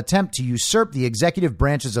unconstitutional attempt to usurp the executive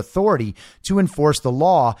branch's authority to enforce the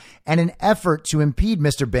law and an effort to impede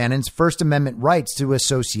Mr. Bannon's First Amendment rights to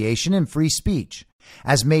association and free speech.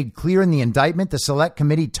 As made clear in the indictment, the Select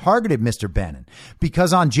Committee targeted Mr. Bannon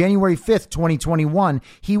because on January 5th, 2021,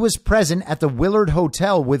 he was present at the Willard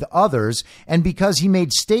Hotel with others and because he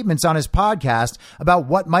made statements on his podcast about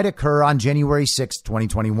what might occur on January 6th,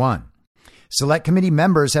 2021. Select Committee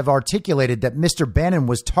members have articulated that Mr. Bannon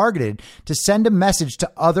was targeted to send a message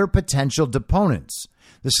to other potential deponents.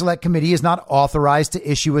 The Select Committee is not authorized to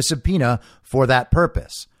issue a subpoena for that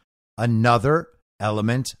purpose. Another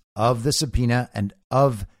element of the subpoena and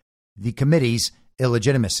of the committee's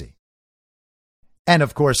illegitimacy. And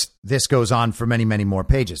of course, this goes on for many, many more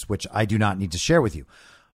pages, which I do not need to share with you.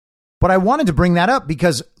 But I wanted to bring that up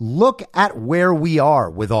because look at where we are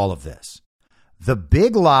with all of this. The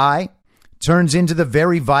big lie turns into the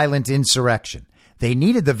very violent insurrection. They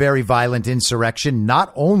needed the very violent insurrection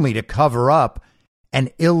not only to cover up an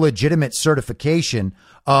illegitimate certification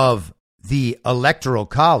of the Electoral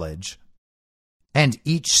College and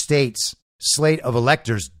each state's slate of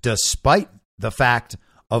electors, despite the fact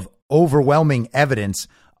of overwhelming evidence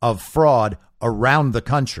of fraud around the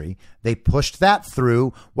country. They pushed that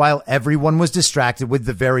through while everyone was distracted with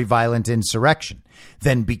the very violent insurrection.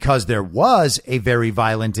 Then, because there was a very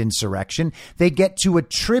violent insurrection, they get to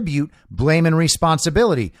attribute blame and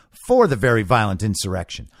responsibility for the very violent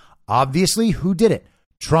insurrection. Obviously, who did it?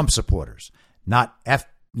 Trump supporters, not the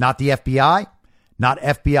FBI, Not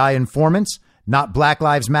FBI informants, not Black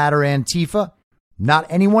Lives Matter Antifa, not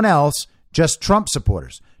anyone else, just Trump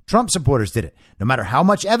supporters. Trump supporters did it. No matter how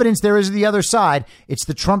much evidence there is to the other side, it's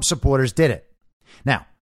the Trump supporters did it. Now,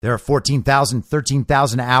 there are 14,000,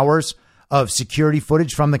 13,000 hours of security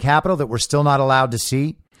footage from the Capitol that we're still not allowed to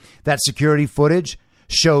see. That security footage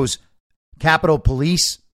shows Capitol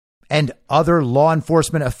Police and other law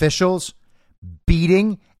enforcement officials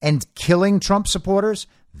beating and killing Trump supporters.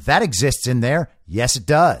 That exists in there. Yes, it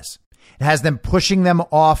does. It has them pushing them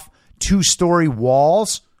off 2-story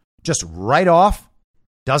walls, just right off.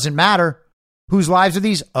 Doesn't matter. Whose lives are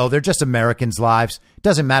these? Oh, they're just Americans' lives.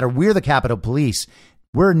 Doesn't matter. We're the Capitol Police.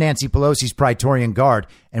 We're Nancy Pelosi's Praetorian Guard,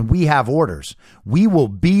 and we have orders. We will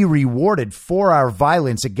be rewarded for our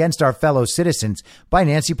violence against our fellow citizens by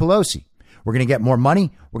Nancy Pelosi. We're going to get more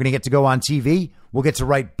money. We're going to get to go on TV. We'll get to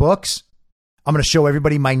write books. I'm going to show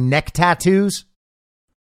everybody my neck tattoos.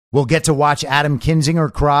 We'll get to watch Adam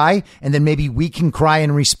Kinzinger cry, and then maybe we can cry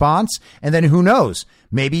in response. And then who knows?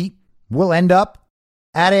 Maybe we'll end up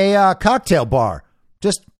at a cocktail bar,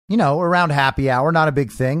 just, around happy hour. Not a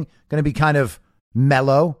big thing. Going to be kind of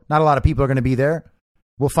mellow. Not a lot of people are going to be there.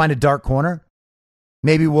 We'll find a dark corner.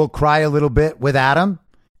 Maybe we'll cry a little bit with Adam,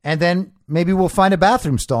 and then maybe we'll find a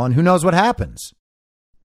bathroom stall, and who knows what happens.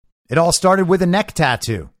 It all started with a neck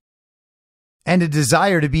tattoo and a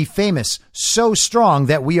desire to be famous so strong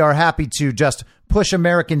that we are happy to just push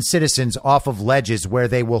American citizens off of ledges where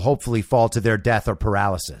they will hopefully fall to their death or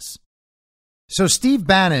paralysis. So Steve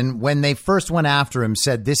Bannon, when they first went after him,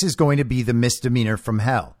 said this is going to be the misdemeanor from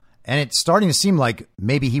hell. And it's starting to seem like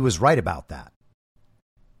maybe he was right about that.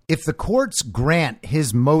 If the courts grant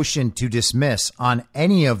his motion to dismiss on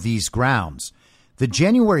any of these grounds, the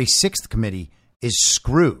January 6th committee is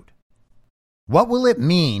screwed. What will it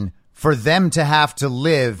mean for them to have to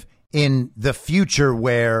live in the future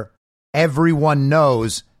where everyone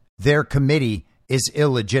knows their committee is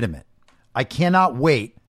illegitimate? I cannot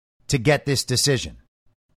wait to get this decision.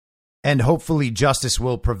 And hopefully justice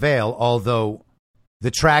will prevail, although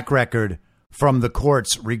the track record from the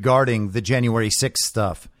courts regarding the January 6th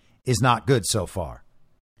stuff is not good so far.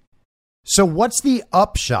 So what's the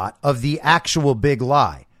upshot of the actual big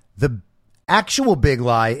lie? The actual big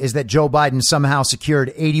lie is that Joe Biden somehow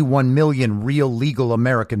secured 81 million real legal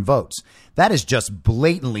American votes. That is just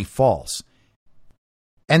blatantly false.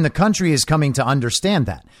 And the country is coming to understand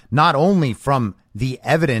that, not only from the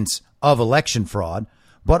evidence of election fraud,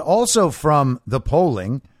 but also from the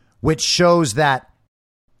polling, which shows that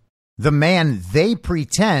the man they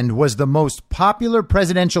pretend was the most popular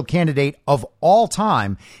presidential candidate of all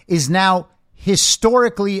time is now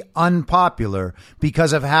historically unpopular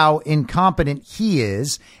because of how incompetent he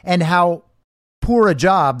is and how poor a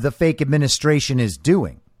job the fake administration is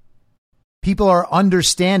doing. People are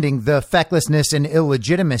understanding the fecklessness and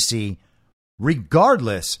illegitimacy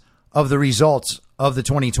regardless of the results of the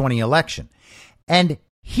 2020 election. And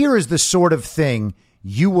here is the sort of thing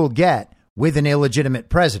you will get with an illegitimate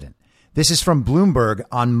president. This is from Bloomberg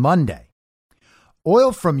on Monday.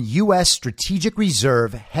 Oil from U.S. Strategic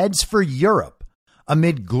Reserve heads for Europe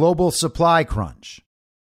amid global supply crunch.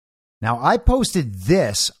 Now, I posted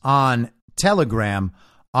this on Telegram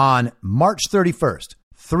on March 31st,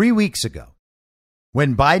 3 weeks ago,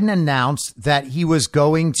 when Biden announced that he was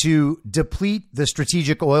going to deplete the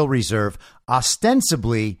strategic oil reserve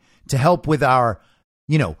ostensibly to help with our,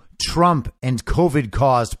 Trump and COVID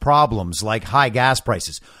caused problems like high gas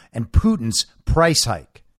prices and Putin's price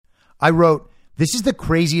hike. I wrote, this is the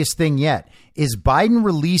craziest thing yet. Is Biden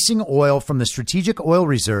releasing oil from the strategic oil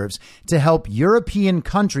reserves to help European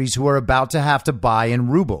countries who are about to have to buy in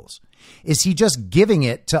rubles? Is he just giving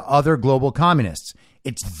it to other global communists?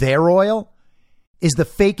 It's their oil? Is the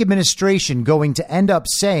fake administration going to end up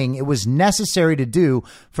saying it was necessary to do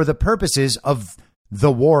for the purposes of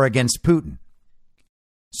the war against Putin?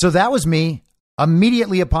 So that was me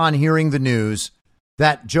immediately upon hearing the news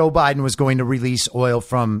that Joe Biden was going to release oil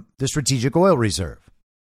from the strategic oil reserve.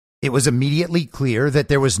 It was immediately clear that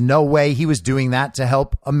there was no way he was doing that to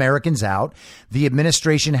help Americans out. The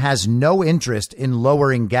administration has no interest in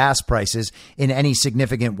lowering gas prices in any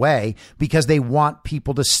significant way because they want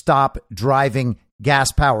people to stop driving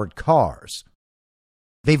gas-powered cars.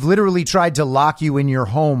 They've literally tried to lock you in your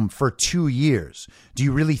home for 2 years. Do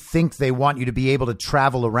you really think they want you to be able to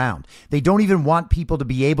travel around? They don't even want people to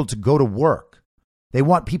be able to go to work. They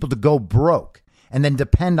want people to go broke and then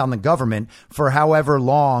depend on the government for however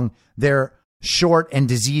long their short and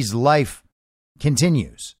diseased life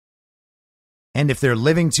continues. And if they're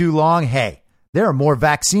living too long, hey, there are more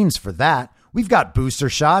vaccines for that. We've got booster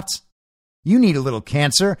shots. You need a little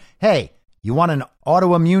cancer. Hey, You want an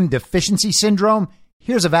autoimmune deficiency syndrome?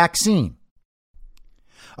 Here's a vaccine.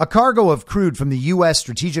 A cargo of crude from the U.S.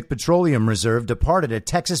 Strategic Petroleum Reserve departed a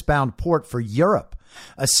Texas-bound port for Europe,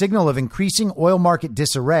 a signal of increasing oil market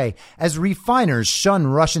disarray as refiners shun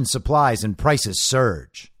Russian supplies and prices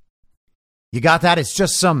surge. You got that? It's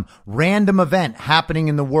just some random event happening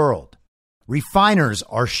in the world. Refiners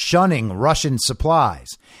are shunning Russian supplies,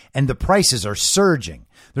 and the prices are surging.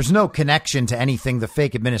 There's no connection to anything the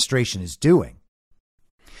fake administration is doing.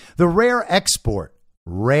 The rare export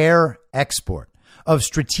of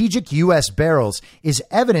strategic U.S. barrels is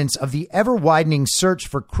evidence of the ever-widening search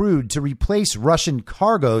for crude to replace Russian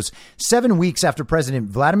cargoes 7 weeks after President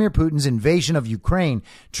Vladimir Putin's invasion of Ukraine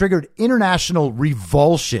triggered international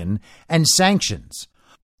revulsion and sanctions.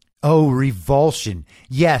 Oh, revulsion.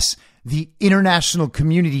 Yes, the international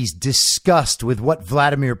community's disgust with what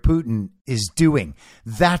Vladimir Putin is doing.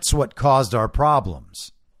 That's what caused our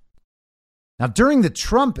problems. Now, during the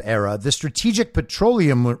Trump era, the Strategic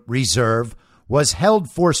Petroleum Reserve was held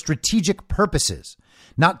for strategic purposes,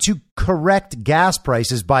 not to correct gas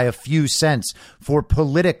prices by a few cents for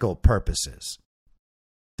political purposes.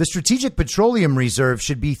 The Strategic Petroleum Reserve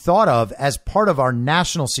should be thought of as part of our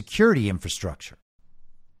national security infrastructure.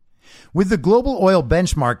 With the global oil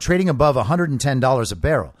benchmark trading above $110 a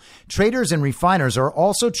barrel, traders and refiners are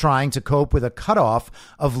also trying to cope with a cutoff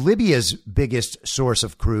of Libya's biggest source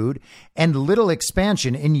of crude and little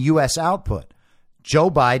expansion in U.S. output. Joe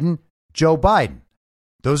Biden.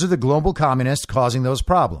 Those are the global communists causing those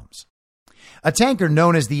problems. A tanker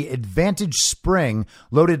known as the Advantage Spring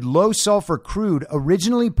loaded low-sulfur crude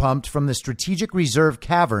originally pumped from the Strategic Reserve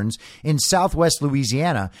caverns in southwest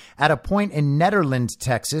Louisiana at a point in Nederland,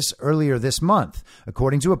 Texas, earlier this month,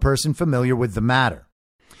 according to a person familiar with the matter.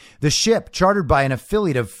 The ship, chartered by an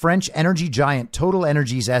affiliate of French energy giant Total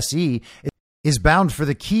Energies SE, is bound for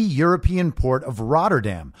the key European port of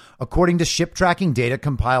Rotterdam, according to ship tracking data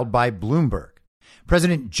compiled by Bloomberg.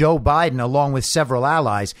 President Joe Biden, along with several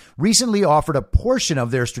allies, recently offered a portion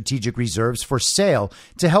of their strategic reserves for sale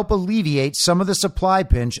to help alleviate some of the supply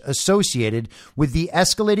pinch associated with the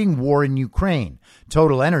escalating war in Ukraine.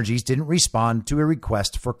 Total Energies didn't respond to a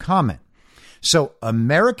request for comment. So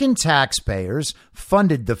American taxpayers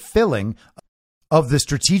funded the filling of the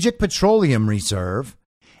Strategic Petroleum Reserve,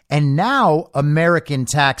 and now American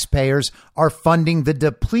taxpayers are funding the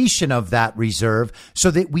depletion of that reserve so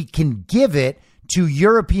that we can give it to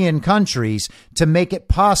European countries to make it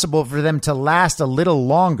possible for them to last a little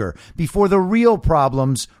longer before the real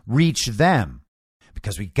problems reach them.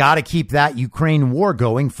 Because we got to keep that Ukraine war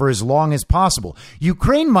going for as long as possible.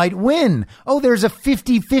 Ukraine might win. Oh, there's a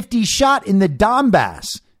 50-50 shot in the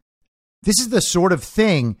Donbass. This is the sort of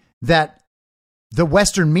thing that the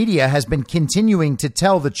Western media has been continuing to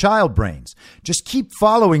tell the child brains. Just keep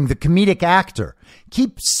following the comedic actor.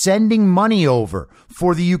 Keep sending money over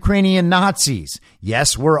for the Ukrainian Nazis.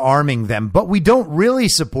 Yes, we're arming them, but we don't really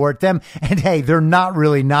support them. And hey, they're not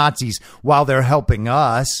really Nazis while they're helping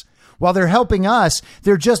us. While they're helping us,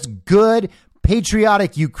 they're just good,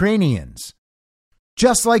 patriotic Ukrainians.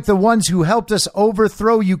 Just like the ones who helped us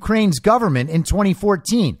overthrow Ukraine's government in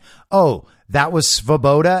 2014. Oh, that was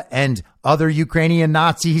Svoboda and other Ukrainian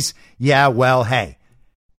Nazis? Yeah, well, hey,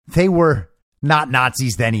 they were not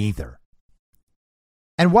Nazis then either.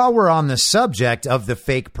 And while we're on the subject of the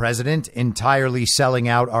fake president entirely selling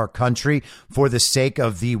out our country for the sake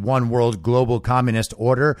of the one world global communist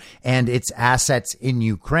order and its assets in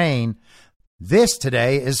Ukraine, this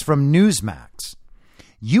today is from Newsmax.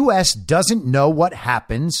 U.S. doesn't know what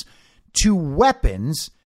happens to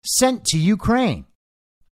weapons sent to Ukraine.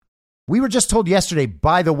 We were just told yesterday,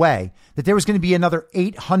 by the way, that there was going to be another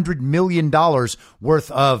 $800 million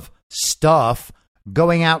worth of stuff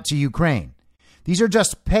going out to Ukraine. These are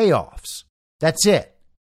just payoffs. That's it.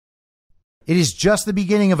 It is just the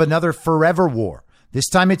beginning of another forever war. This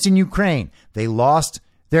time it's in Ukraine. They lost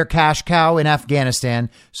their cash cow in Afghanistan,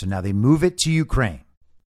 so now they move it to Ukraine.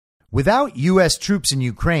 Without U.S. troops in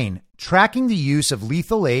Ukraine, tracking the use of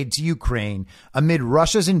lethal aid to Ukraine amid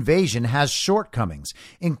Russia's invasion has shortcomings,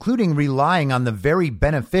 including relying on the very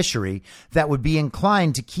beneficiary that would be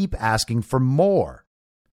inclined to keep asking for more.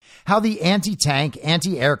 How the anti-tank,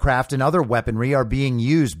 anti-aircraft, and other weaponry are being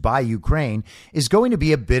used by Ukraine is going to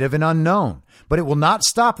be a bit of an unknown, but it will not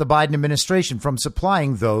stop the Biden administration from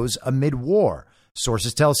supplying those amid war,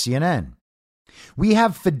 sources tell CNN. We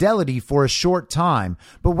have fidelity for a short time,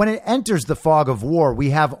 but when it enters the fog of war, we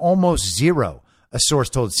have almost zero, a source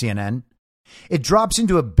told CNN. It drops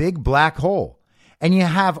into a big black hole, and you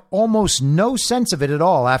have almost no sense of it at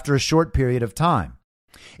all after a short period of time.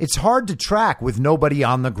 It's hard to track with nobody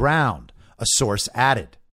on the ground, a source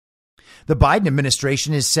added. The Biden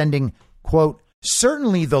administration is sending, quote,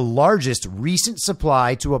 certainly the largest recent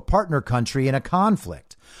supply to a partner country in a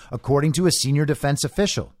conflict, according to a senior defense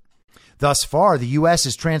official. Thus far, the U.S.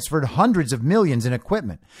 has transferred hundreds of millions in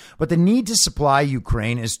equipment, but the need to supply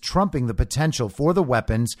Ukraine is trumping the potential for the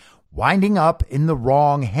weapons winding up in the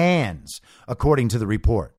wrong hands, according to the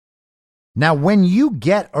report. Now, when you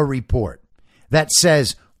get a report that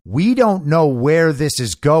says, we don't know where this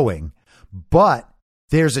is going, but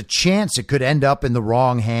there's a chance it could end up in the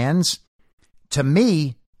wrong hands, to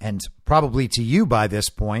me, and probably to you by this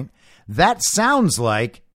point, that sounds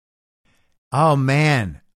like, oh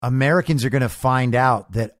man, Americans are going to find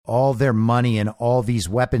out that all their money and all these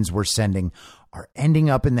weapons we're sending are ending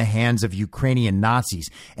up in the hands of Ukrainian Nazis,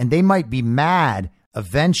 and they might be mad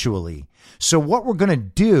eventually. So what we're going to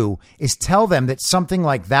do is tell them that something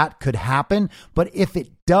like that could happen, but if it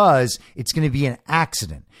does, it's going to be an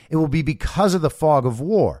accident. It will be because of the fog of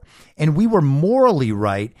war. And we were morally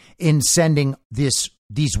right in sending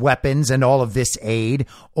these weapons and all of this aid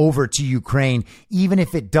over to Ukraine, even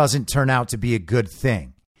if it doesn't turn out to be a good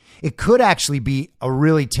thing. It could actually be a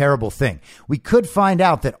really terrible thing. We could find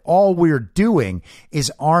out that all we're doing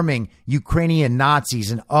is arming Ukrainian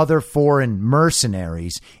Nazis and other foreign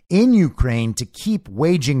mercenaries in Ukraine to keep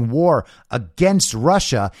waging war against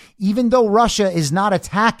Russia, even though Russia is not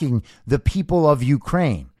attacking the people of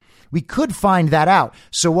Ukraine. We could find that out.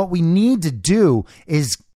 So what we need to do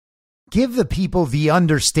is give the people the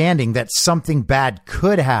understanding that something bad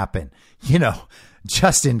could happen,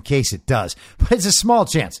 just in case it does. But it's a small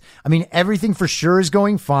chance. I mean, everything for sure is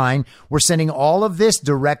going fine. We're sending all of this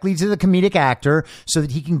directly to the comedic actor so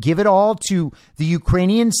that he can give it all to the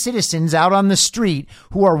Ukrainian citizens out on the street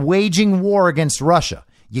who are waging war against Russia.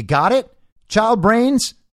 You got it? Child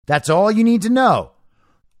brains? That's all you need to know.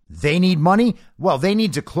 They need money? Well, they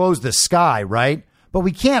need to close the sky, right? But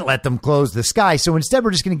we can't let them close the sky. So instead,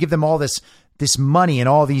 we're just going to give them all this money and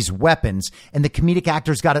all these weapons, and the comedic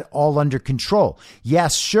actor's got it all under control.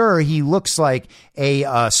 Yes, sure, he looks like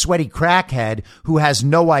a sweaty crackhead who has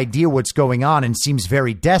no idea what's going on and seems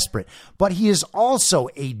very desperate, but he is also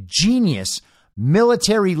a genius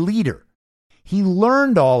military leader. He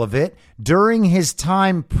learned all of it during his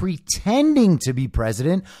time pretending to be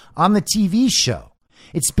president on the TV show.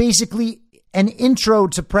 It's basically an intro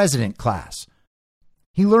to president class.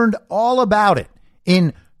 He learned all about it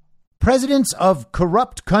in Presidents of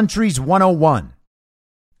Corrupt Countries 101.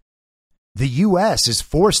 The U.S. is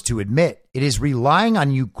forced to admit it is relying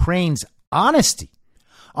on Ukraine's honesty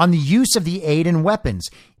on the use of the aid and weapons,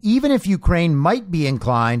 even if Ukraine might be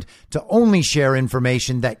inclined to only share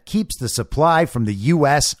information that keeps the supply from the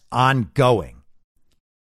U.S. ongoing.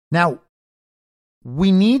 Now,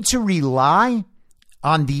 we need to rely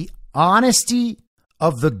on the honesty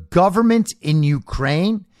of the government in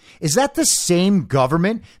Ukraine. Is that the same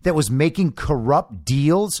government that was making corrupt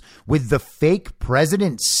deals with the fake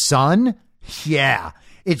president's son? Yeah,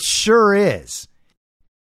 it sure is.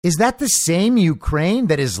 Is that the same Ukraine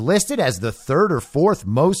that is listed as the third or fourth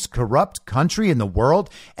most corrupt country in the world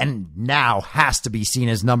and now has to be seen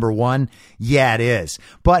as number one? Yeah, it is.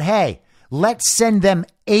 But hey, let's send them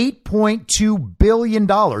 $8.2 billion,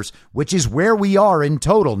 which is where we are in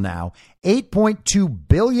total now. $8.2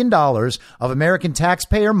 billion of American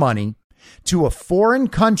taxpayer money to a foreign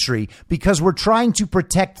country because we're trying to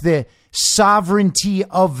protect the sovereignty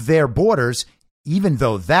of their borders, even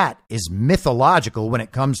though that is mythological when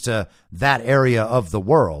it comes to that area of the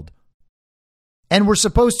world. And we're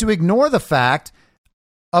supposed to ignore the fact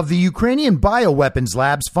of the Ukrainian bioweapons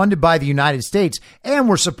labs funded by the United States, and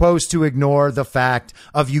we're supposed to ignore the fact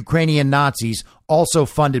of Ukrainian Nazis also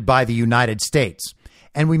funded by the United States.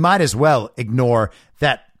 And we might as well ignore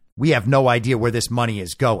that we have no idea where this money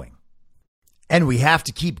is going. And we have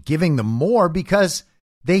to keep giving them more because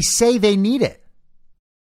they say they need it.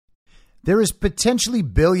 There is potentially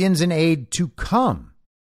billions in aid to come.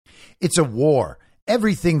 It's a war.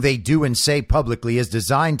 Everything they do and say publicly is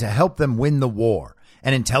designed to help them win the war.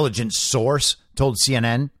 An intelligence source told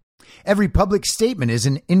CNN. Every public statement is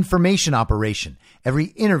an information operation. Every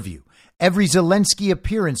interview, every Zelensky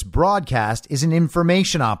appearance broadcast is an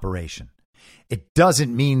information operation. It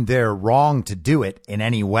doesn't mean they're wrong to do it in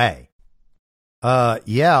any way.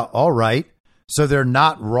 Yeah, all right. So they're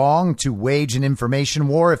not wrong to wage an information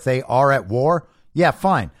war if they are at war? Yeah,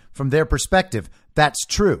 fine. From their perspective, that's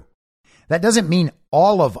true. That doesn't mean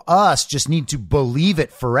all of us just need to believe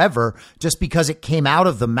it forever just because it came out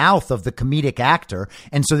of the mouth of the comedic actor.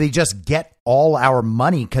 And so they just get all our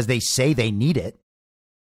money because they say they need it.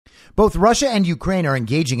 Both Russia and Ukraine are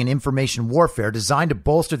engaging in information warfare designed to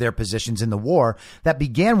bolster their positions in the war that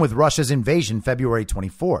began with Russia's invasion February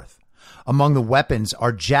 24th. Among the weapons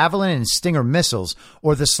are Javelin and Stinger missiles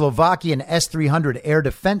or the Slovakian S-300 air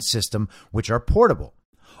defense system, which are portable.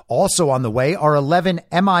 Also on the way are 11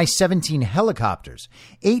 Mi-17 helicopters,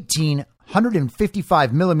 18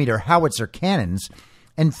 155mm howitzer cannons,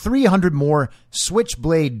 and 300 more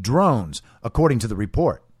Switchblade drones, according to the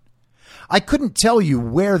report. I couldn't tell you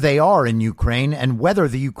where they are in Ukraine and whether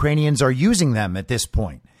the Ukrainians are using them at this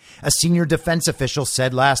point, a senior defense official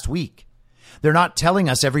said last week. They're not telling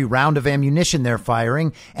us every round of ammunition they're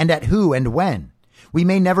firing and at who and when. We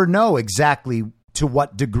may never know exactly to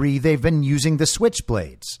what degree they've been using the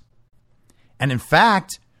Switchblades. And in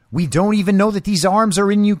fact, we don't even know that these arms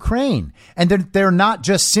are in Ukraine and that they're not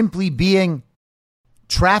just simply being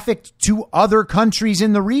trafficked to other countries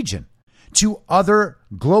in the region, to other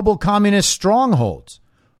global communist strongholds.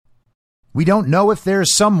 We don't know if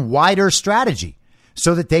there's some wider strategy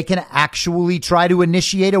so that they can actually try to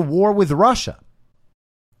initiate a war with Russia.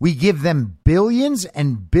 We give them billions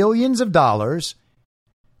and billions of dollars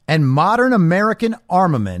and modern American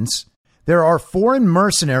armaments. There are foreign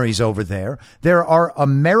mercenaries over there. There are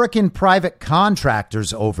American private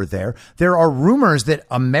contractors over there. There are rumors that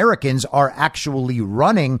Americans are actually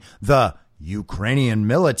running the Ukrainian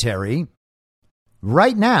military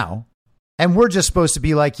right now. And we're just supposed to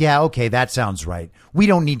be like, yeah, okay, that sounds right. We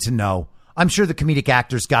don't need to know. I'm sure the comedic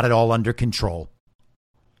actors got it all under control.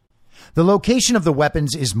 The location of the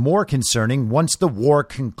weapons is more concerning once the war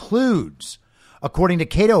concludes, according to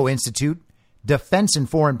Cato Institute Defense and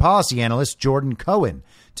Foreign Policy analyst Jordan Cohen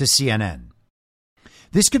to CNN.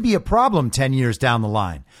 This could be a problem 10 years down the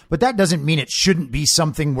line, but that doesn't mean it shouldn't be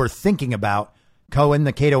something we're thinking about, Cohen,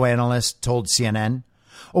 the Cato analyst, told CNN.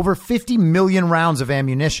 Over 50 million rounds of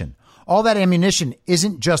ammunition. All that ammunition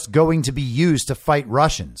isn't just going to be used to fight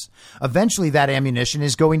Russians. Eventually, that ammunition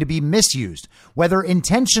is going to be misused, whether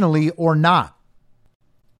intentionally or not.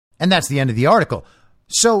 And that's the end of the article.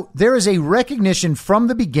 So there is a recognition from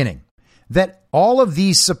the beginning that all of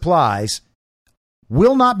these supplies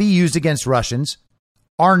will not be used against Russians,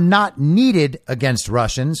 are not needed against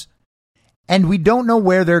Russians, and we don't know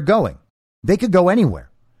where they're going. They could go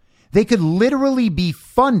anywhere. They could literally be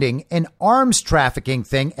funding an arms trafficking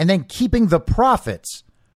thing and then keeping the profits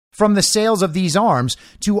from the sales of these arms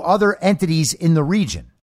to other entities in the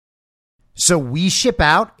region. So we ship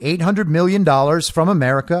out $800 million from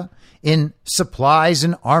America in supplies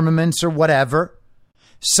and armaments or whatever.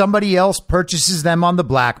 Somebody else purchases them on the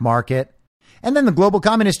black market. And then the global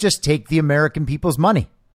communists just take the American people's money.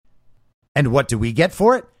 And what do we get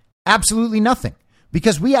for it? Absolutely nothing.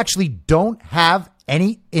 Because we actually don't have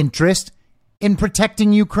any interest in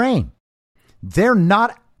protecting Ukraine. They're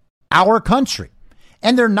not our country.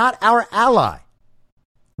 And they're not our ally.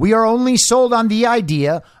 We are only sold on the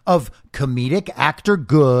idea of comedic actor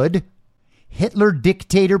good, Hitler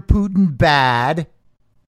dictator Putin bad.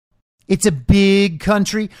 It's a big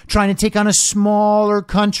country trying to take on a smaller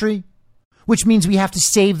country, which means we have to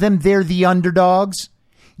save them. They're the underdogs.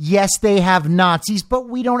 Yes, they have Nazis, but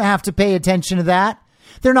we don't have to pay attention to that.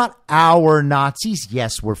 They're not our Nazis.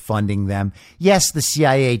 Yes, we're funding them. Yes, the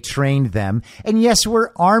CIA trained them. And yes,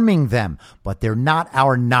 we're arming them, but they're not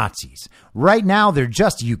our Nazis. Right now, they're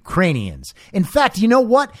just Ukrainians. In fact, you know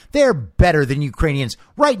what? They're better than Ukrainians.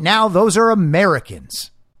 Right now, those are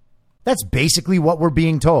Americans. That's basically what we're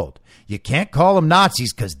being told. You can't call them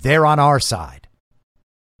Nazis because they're on our side.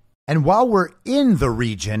 And while we're in the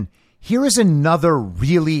region, here is another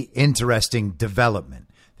really interesting development.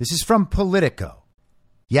 This is from Politico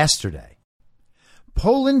yesterday.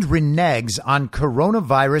 Poland reneges on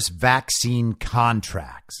coronavirus vaccine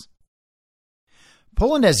contracts.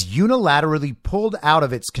 Poland has unilaterally pulled out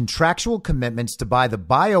of its contractual commitments to buy the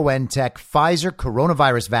BioNTech Pfizer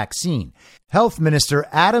coronavirus vaccine. Health Minister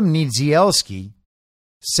Adam Niedzielski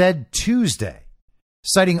said Tuesday,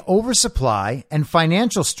 citing oversupply and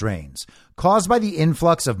financial strains caused by the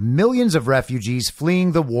influx of millions of refugees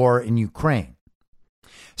fleeing the war in Ukraine.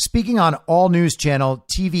 Speaking on All News Channel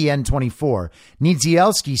TVN24,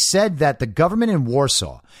 Niedzielski said that the government in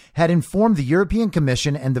Warsaw had informed the European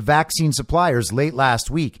Commission and the vaccine suppliers late last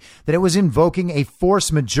week that it was invoking a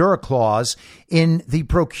force majeure clause in the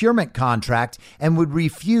procurement contract and would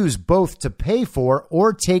refuse both to pay for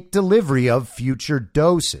or take delivery of future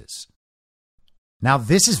doses. Now,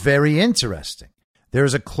 this is very interesting. There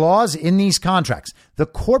is a clause in these contracts. The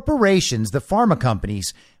corporations, the pharma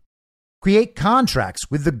companies, create contracts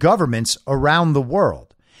with the governments around the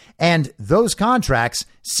world. And those contracts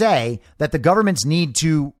say that the governments need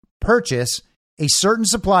to purchase a certain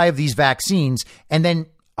supply of these vaccines and then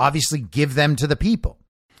obviously give them to the people.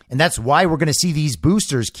 And that's why we're going to see these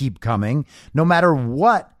boosters keep coming, no matter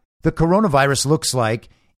what the coronavirus looks like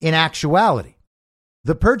in actuality.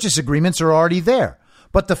 The purchase agreements are already there,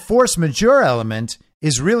 but the force majeure element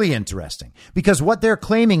is really interesting because what they're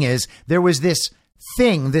claiming is there was this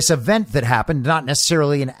thing, this event that happened, not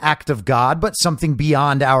necessarily an act of God, but something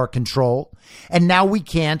beyond our control. And now we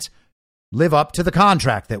can't live up to the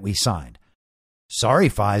contract that we signed. Sorry,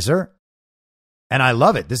 Pfizer. And I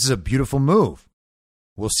love it. This is a beautiful move.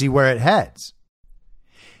 We'll see where it heads.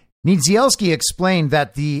 Niedzielski explained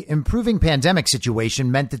that the improving pandemic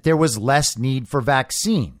situation meant that there was less need for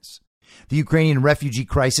vaccines. The Ukrainian refugee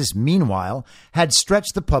crisis, meanwhile, had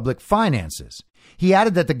stretched the public finances. He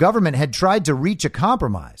added that the government had tried to reach a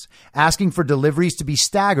compromise, asking for deliveries to be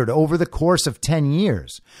staggered over the course of 10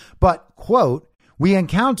 years. But, quote, we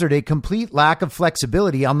encountered a complete lack of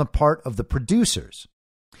flexibility on the part of the producers.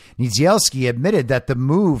 Niedzielski admitted that the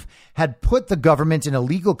move had put the government in a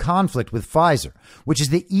legal conflict with Pfizer, which is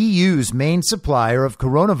the EU's main supplier of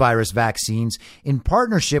coronavirus vaccines in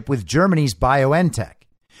partnership with Germany's BioNTech.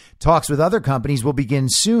 Talks with other companies will begin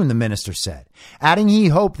soon, the minister said, adding he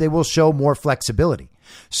hoped they will show more flexibility.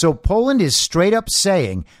 So Poland is straight up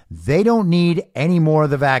saying they don't need any more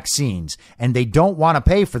of the vaccines and they don't want to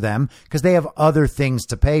pay for them because they have other things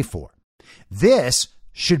to pay for. This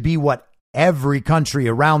should be what every country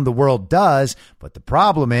around the world does. But the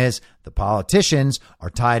problem is the politicians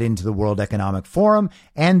are tied into the World Economic Forum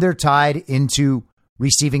and they're tied into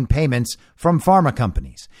receiving payments from pharma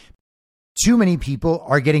companies. Too many people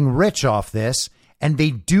are getting rich off this, and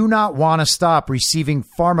they do not want to stop receiving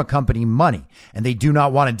pharma company money, and they do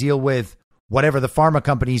not want to deal with whatever the pharma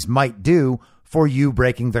companies might do for you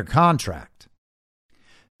breaking their contract.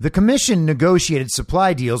 The Commission negotiated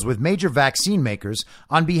supply deals with major vaccine makers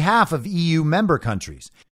on behalf of EU member countries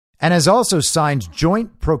and has also signed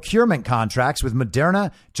joint procurement contracts with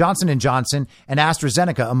Moderna, Johnson & Johnson, and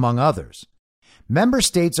AstraZeneca, among others. Member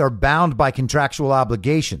states are bound by contractual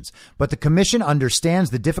obligations, but the Commission understands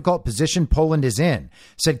the difficult position Poland is in,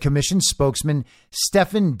 said Commission spokesman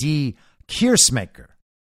Stefan D. Kiersmaker.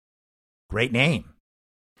 Great name.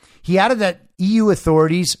 He added that EU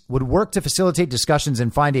authorities would work to facilitate discussions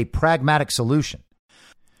and find a pragmatic solution.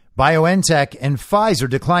 BioNTech and Pfizer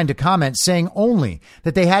declined to comment, saying only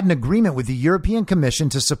that they had an agreement with the European Commission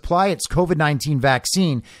to supply its COVID-19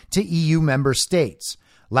 vaccine to EU member states.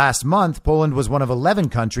 Last month, Poland was one of 11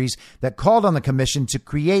 countries that called on the Commission to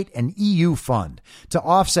create an EU fund to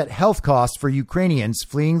offset health costs for Ukrainians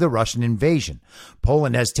fleeing the Russian invasion.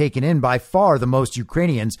 Poland has taken in by far the most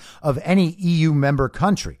Ukrainians of any EU member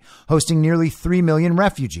country, hosting nearly 3 million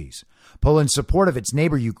refugees. Poland's support of its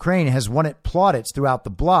neighbor Ukraine has won it plaudits throughout the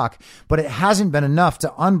bloc, but it hasn't been enough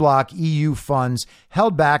to unblock EU funds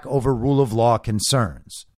held back over rule of law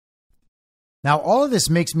concerns. Now, all of this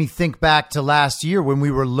makes me think back to last year when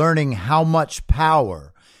we were learning how much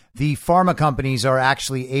power the pharma companies are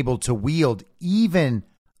actually able to wield, even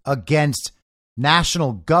against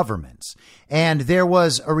national governments. And there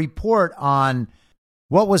was a report on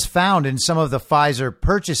what was found in some of the Pfizer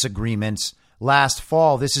purchase agreements last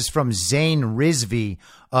fall. This is from Zain Rizvi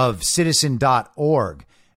of Citizen.org.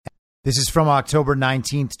 This is from October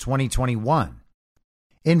 19th, 2021.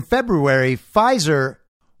 In February, Pfizer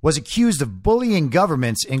was accused of bullying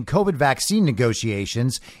governments in COVID vaccine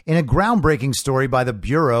negotiations in a groundbreaking story by the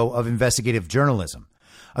Bureau of Investigative Journalism.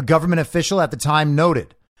 A government official at the time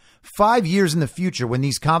noted, 5 years in the future, when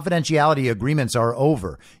these confidentiality agreements are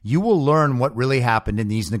over, you will learn what really happened in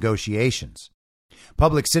these negotiations.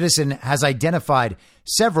 Public Citizen has identified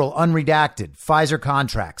several unredacted Pfizer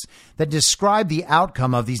contracts that describe the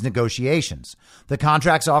outcome of these negotiations. The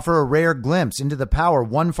contracts offer a rare glimpse into the power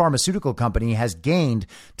one pharmaceutical company has gained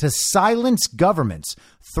to silence governments,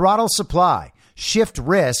 throttle supply, shift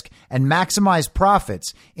risk, and maximize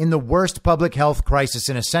profits in the worst public health crisis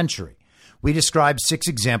in a century. We describe 6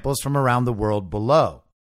 examples from around the world below.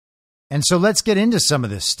 And so let's get into some of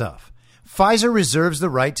this stuff. Pfizer reserves the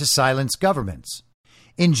right to silence governments.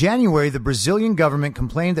 In January, the Brazilian government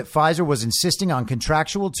complained that Pfizer was insisting on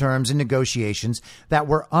contractual terms in negotiations that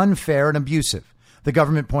were unfair and abusive. The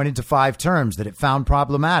government pointed to 5 terms that it found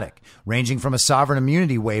problematic, ranging from a sovereign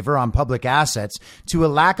immunity waiver on public assets to a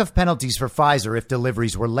lack of penalties for Pfizer if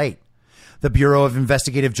deliveries were late. The Bureau of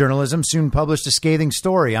Investigative Journalism soon published a scathing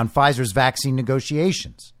story on Pfizer's vaccine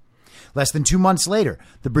negotiations. Less than 2 months later,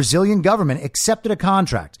 the Brazilian government accepted a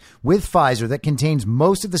contract with Pfizer that contains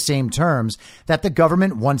most of the same terms that the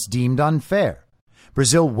government once deemed unfair.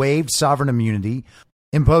 Brazil waived sovereign immunity,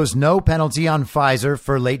 imposed no penalty on Pfizer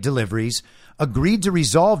for late deliveries, agreed to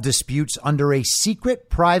resolve disputes under a secret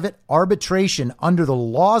private arbitration under the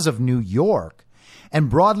laws of New York, and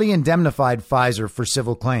broadly indemnified Pfizer for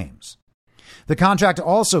civil claims. The contract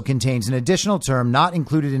also contains an additional term not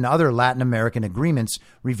included in other Latin American agreements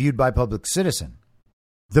reviewed by Public Citizen.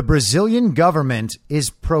 The Brazilian government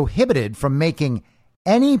is prohibited from making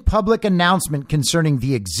any public announcement concerning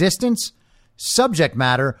the existence, subject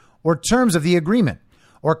matter, or terms of the agreement,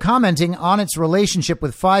 or commenting on its relationship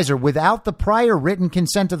with Pfizer without the prior written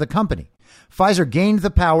consent of the company. Pfizer gained the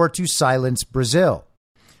power to silence Brazil.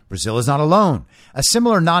 Brazil is not alone. A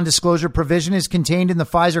similar non-disclosure provision is contained in the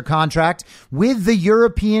Pfizer contract with the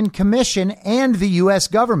European Commission and the U.S.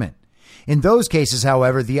 government. In those cases,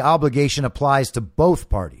 however, the obligation applies to both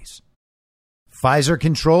parties. Pfizer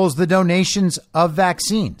controls the donations of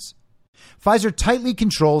vaccines. Pfizer tightly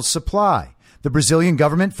controls supply. The Brazilian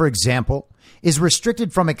government, for example, is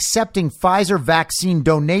restricted from accepting Pfizer vaccine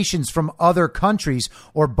donations from other countries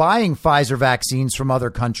or buying Pfizer vaccines from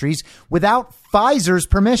other countries without Pfizer's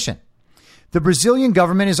permission. The Brazilian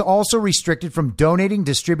government is also restricted from donating,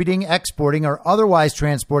 distributing, exporting, or otherwise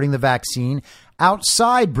transporting the vaccine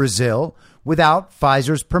outside Brazil without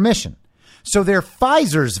Pfizer's permission. So they're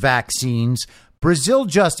Pfizer's vaccines. Brazil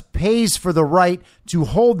just pays for the right to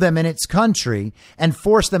hold them in its country and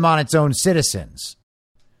force them on its own citizens.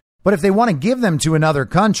 But if they want to give them to another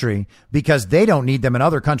country because they don't need them and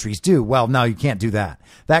other countries do, well, no, you can't do that.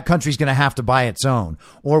 That country's going to have to buy its own,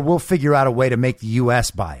 or we'll figure out a way to make the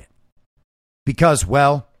U.S. buy it. Because,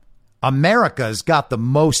 well, America's got the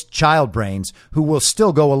most child brains who will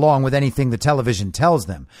still go along with anything the television tells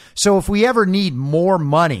them. So if we ever need more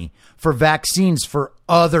money for vaccines for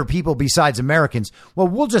other people besides Americans, well,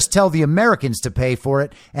 we'll just tell the Americans to pay for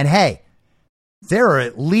it. And hey, there are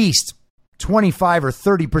at least 25 or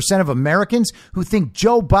 30% of Americans who think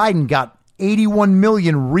Joe Biden got 81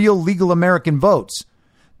 million real legal American votes.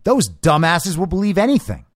 Those dumbasses will believe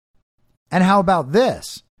anything. And how about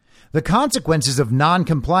this? The consequences of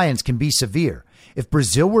non-compliance can be severe. If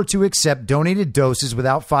Brazil were to accept donated doses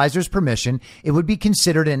without Pfizer's permission, it would be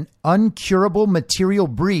considered an uncurable material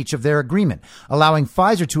breach of their agreement, allowing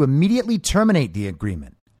Pfizer to immediately terminate the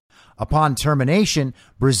agreement. Upon termination,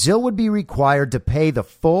 Brazil would be required to pay the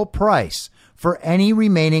full price for any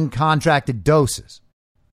remaining contracted doses.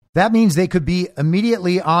 That means they could be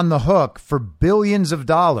immediately on the hook for billions of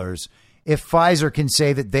dollars if Pfizer can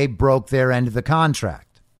say that they broke their end of the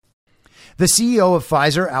contract. The CEO of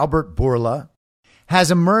Pfizer, Albert Bourla, has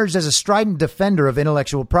emerged as a strident defender of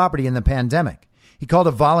intellectual property in the pandemic. He called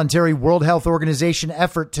a voluntary World Health Organization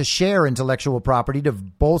effort to share intellectual property to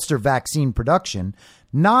bolster vaccine production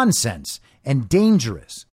nonsense and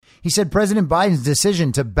dangerous. He said President Biden's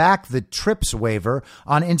decision to back the TRIPS waiver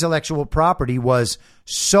on intellectual property was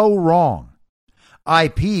so wrong.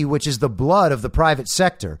 IP, which is the blood of the private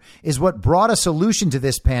sector, is what brought a solution to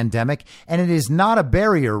this pandemic, and it is not a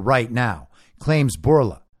barrier right now, claims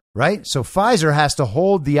Bourla. Right? So Pfizer has to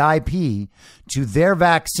hold the IP to their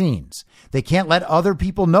vaccines. They can't let other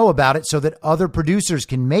people know about it so that other producers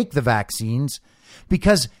can make the vaccines,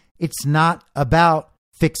 because it's not about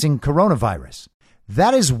fixing coronavirus.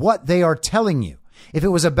 That is what they are telling you. If it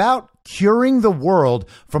was about curing the world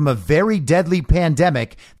from a very deadly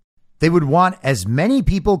pandemic, they would want as many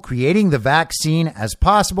people creating the vaccine as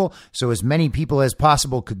possible, so as many people as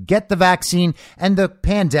possible could get the vaccine and the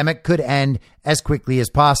pandemic could end as quickly as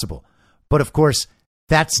possible. But of course,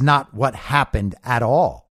 that's not what happened at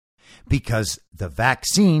all, because the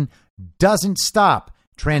vaccine doesn't stop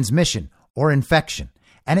transmission or infection,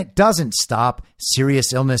 and it doesn't stop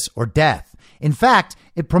serious illness or death. In fact,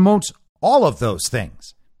 it promotes all of those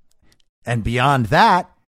things. And beyond that,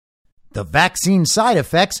 the vaccine side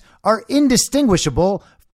effects are indistinguishable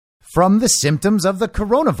from the symptoms of the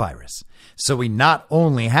coronavirus. So we not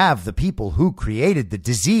only have the people who created the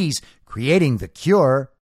disease creating the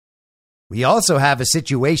cure, we also have a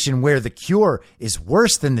situation where the cure is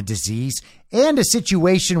worse than the disease, and a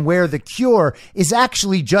situation where the cure is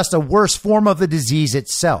actually just a worse form of the disease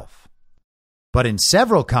itself. But in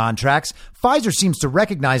several contracts, Pfizer seems to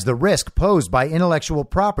recognize the risk posed by intellectual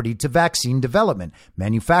property to vaccine development,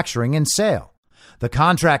 manufacturing, and sale. The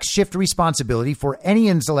contracts shift responsibility for any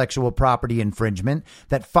intellectual property infringement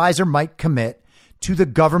that Pfizer might commit to the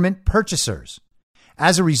government purchasers.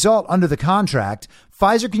 As a result, under the contract,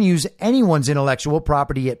 Pfizer can use anyone's intellectual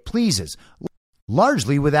property it pleases,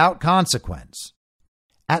 largely without consequence.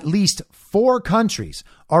 At least 4 countries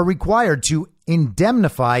are required to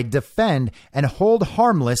indemnify, defend, and hold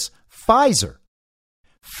harmless Pfizer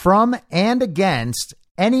from and against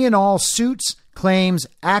any and all suits, claims,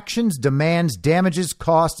 actions, demands, damages,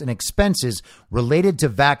 costs, and expenses related to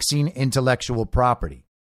vaccine intellectual property.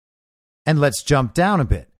 And let's jump down a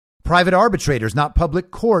bit. Private arbitrators, not public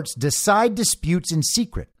courts, decide disputes in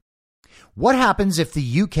secret. What happens if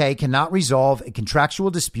the UK cannot resolve a contractual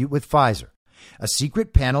dispute with Pfizer? A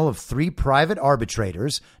secret panel of 3 private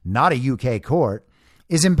arbitrators, not a UK court,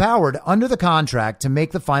 is empowered under the contract to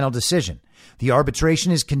make the final decision. The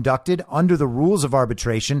arbitration is conducted under the rules of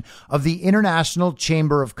arbitration of the International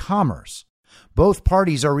Chamber of Commerce. Both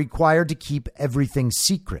parties are required to keep everything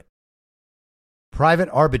secret. Private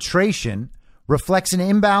arbitration reflects an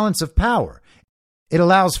imbalance of power. It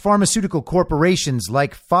allows pharmaceutical corporations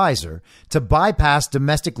like Pfizer to bypass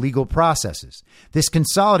domestic legal processes. This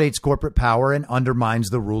consolidates corporate power and undermines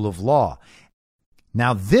the rule of law.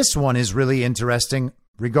 Now, this one is really interesting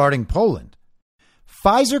regarding Poland.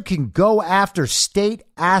 Pfizer can go after state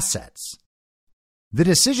assets. The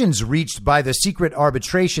decisions reached by the secret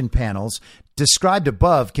arbitration panels described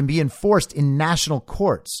above can be enforced in national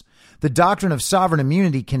courts. The doctrine of sovereign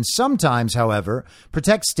immunity can sometimes, however,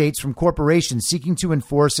 protect states from corporations seeking to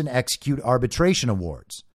enforce and execute arbitration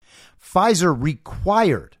awards. Pfizer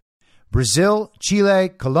required Brazil, Chile,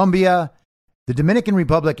 Colombia, the Dominican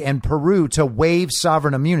Republic, and Peru to waive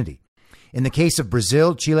sovereign immunity. In the case of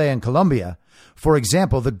Brazil, Chile, and Colombia, for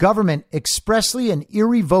example, the government expressly and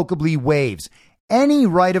irrevocably waives any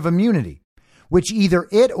right of immunity, which either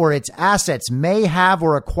it or its assets may have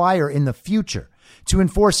or acquire in the future, to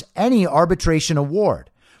enforce any arbitration award.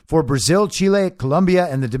 For Brazil, Chile, Colombia,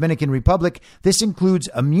 and the Dominican Republic, this includes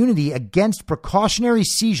immunity against precautionary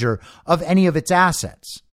seizure of any of its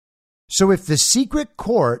assets. So if the secret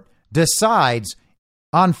court decides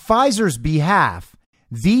on Pfizer's behalf,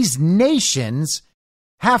 these nations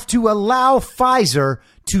have to allow Pfizer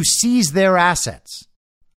to seize their assets.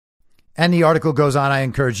 And the article goes on. I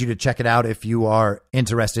encourage you to check it out if you are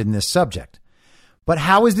interested in this subject. But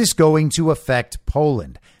how is this going to affect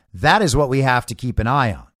Poland? That is what we have to keep an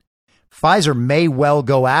eye on. Pfizer may well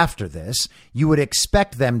go after this. You would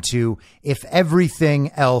expect them to if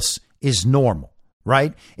everything else is normal,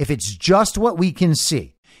 right? If it's just what we can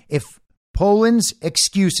see. If Poland's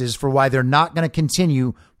excuses for why they're not going to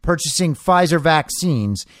continue purchasing Pfizer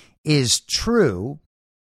vaccines is true,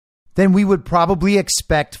 then we would probably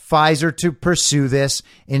expect Pfizer to pursue this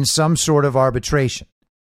in some sort of arbitration.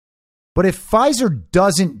 But if Pfizer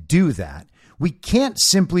doesn't do that, we can't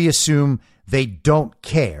simply assume they don't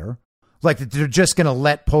care, like that they're just going to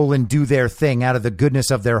let Poland do their thing out of the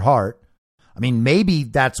goodness of their heart. I mean, maybe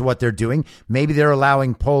that's what they're doing. Maybe they're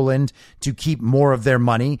allowing Poland to keep more of their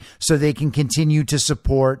money so they can continue to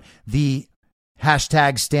support the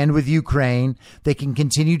hashtag Stand With Ukraine. They can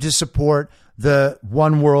continue to support the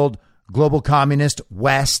one world global communist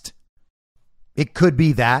West. It could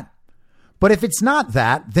be that. But if it's not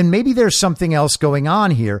that, then maybe there's something else going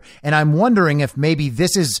on here. And I'm wondering if maybe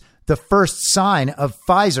this is the first sign of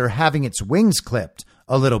Pfizer having its wings clipped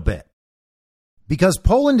a little bit. Because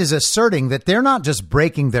Poland is asserting that they're not just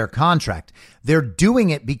breaking their contract. They're doing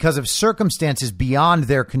it because of circumstances beyond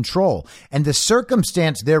their control. And the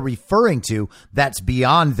circumstance they're referring to that's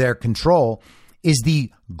beyond their control is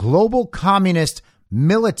the global communist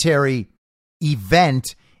military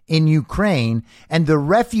event in Ukraine and the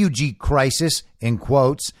refugee crisis, in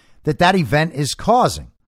quotes, that event is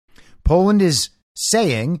causing. Poland is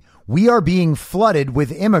saying we are being flooded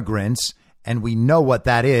with immigrants, and we know what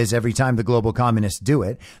that is every time the global communists do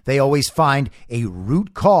it. They always find a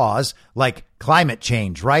root cause like climate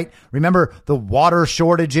change, right? Remember the water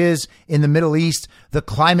shortages in the Middle East, the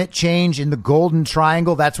climate change in the Golden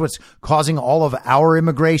Triangle. That's what's causing all of our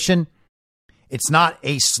immigration. It's not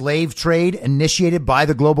a slave trade initiated by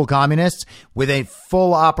the global communists with a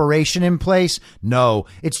full operation in place. No,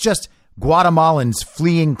 it's just Guatemalans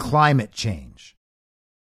fleeing climate change.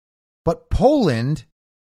 But Poland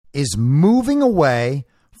is moving away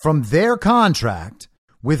from their contract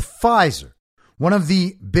with Pfizer, one of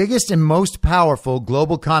the biggest and most powerful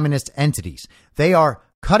global communist entities. They are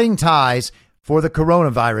cutting ties for the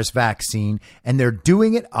coronavirus vaccine, and they're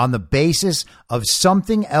doing it on the basis of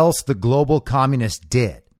something else the global communists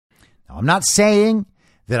did. Now, I'm not saying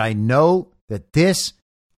that I know that this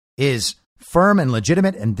is firm and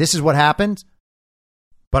legitimate and this is what happened,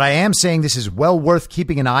 but I am saying this is well worth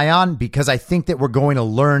keeping an eye on because I think that we're going to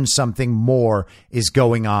learn something more is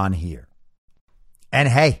going on here. And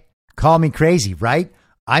hey, call me crazy, right?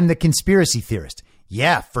 I'm the conspiracy theorist.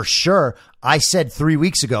 Yeah, for sure. I said 3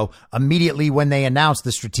 weeks ago, immediately when they announced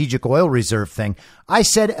the strategic oil reserve thing, I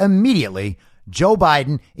said immediately, Joe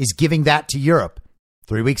Biden is giving that to Europe.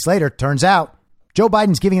 3 weeks later, turns out Joe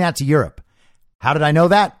Biden's giving that to Europe. How did I know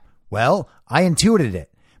that? Well, I intuited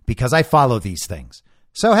it because I follow these things.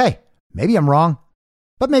 So, hey, maybe I'm wrong,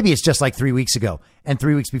 but maybe it's just like 3 weeks ago and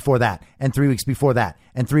 3 weeks before that and 3 weeks before that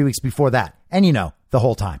and 3 weeks before that. And the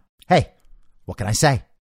whole time. Hey, what can I say?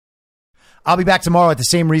 I'll be back tomorrow at the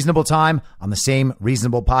same reasonable time on the same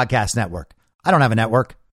reasonable podcast network. I don't have a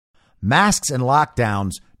network. Masks and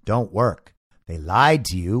lockdowns don't work. They lied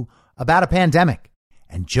to you about a pandemic,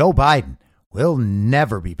 and Joe Biden will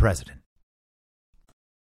never be president.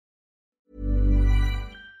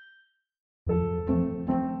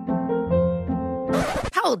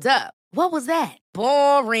 Hold up. What was that?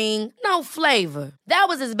 Boring. No flavor. That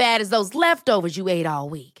was as bad as those leftovers you ate all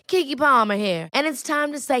week. Keke Palmer here, and it's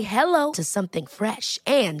time to say hello to something fresh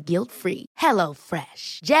and guilt-free. Hello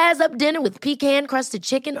Fresh. Jazz up dinner with pecan-crusted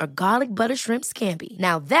chicken or garlic butter shrimp scampi.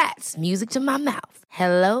 Now that's music to my mouth.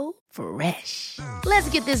 Hello Fresh. Let's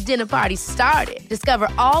get this dinner party started. Discover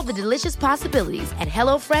all the delicious possibilities at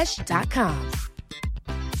hellofresh.com.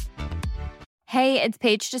 Hey, it's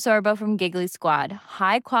Paige DeSorbo from Giggly Squad.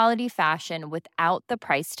 High quality fashion without the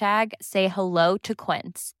price tag. Say hello to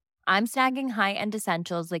Quince. I'm snagging high-end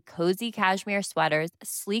essentials like cozy cashmere sweaters,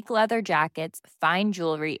 sleek leather jackets, fine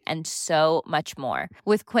jewelry, and so much more.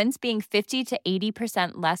 With Quince being 50 to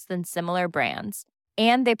 80% less than similar brands.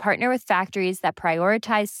 And they partner with factories that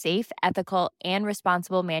prioritize safe, ethical, and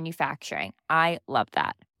responsible manufacturing. I love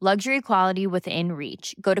that. Luxury quality within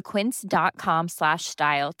reach. Go to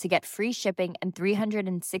quince.com/style to get free shipping and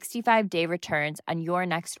 365-day returns on your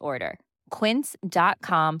next order.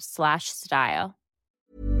 Quince.com/style.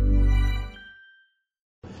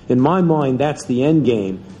 In my mind, that's the end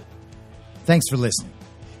game. Thanks for listening.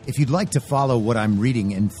 If you'd like to follow what I'm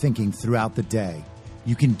reading and thinking throughout the day,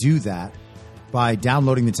 you can do that by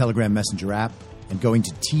downloading the Telegram Messenger app and going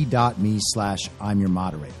to t.me/I'm your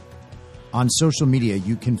moderator. On social media,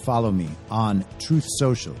 you can follow me on Truth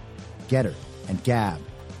Social, Getter, and Gab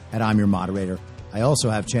at I'm Your Moderator. I also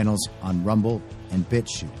have channels on Rumble and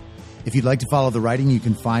BitChute. If you'd like to follow the writing, you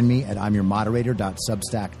can find me at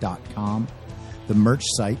imyourmoderator.substack.com. The merch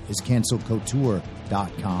site is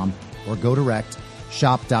cancelcouture.com or go direct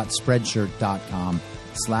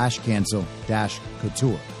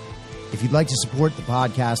shop.spreadshirt.com/cancel-couture. If you'd like to support the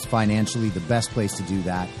podcast financially, the best place to do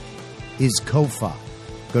that is Ko-Fi.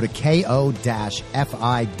 Go to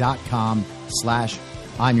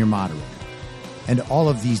ko-fi.com/I'm your moderator. And all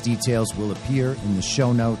of these details will appear in the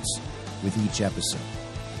show notes with each episode.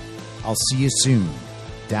 I'll see you soon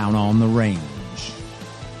down on the range.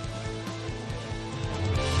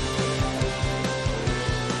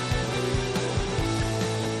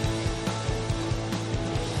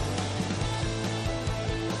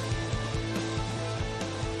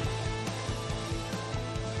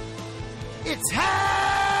 It's high!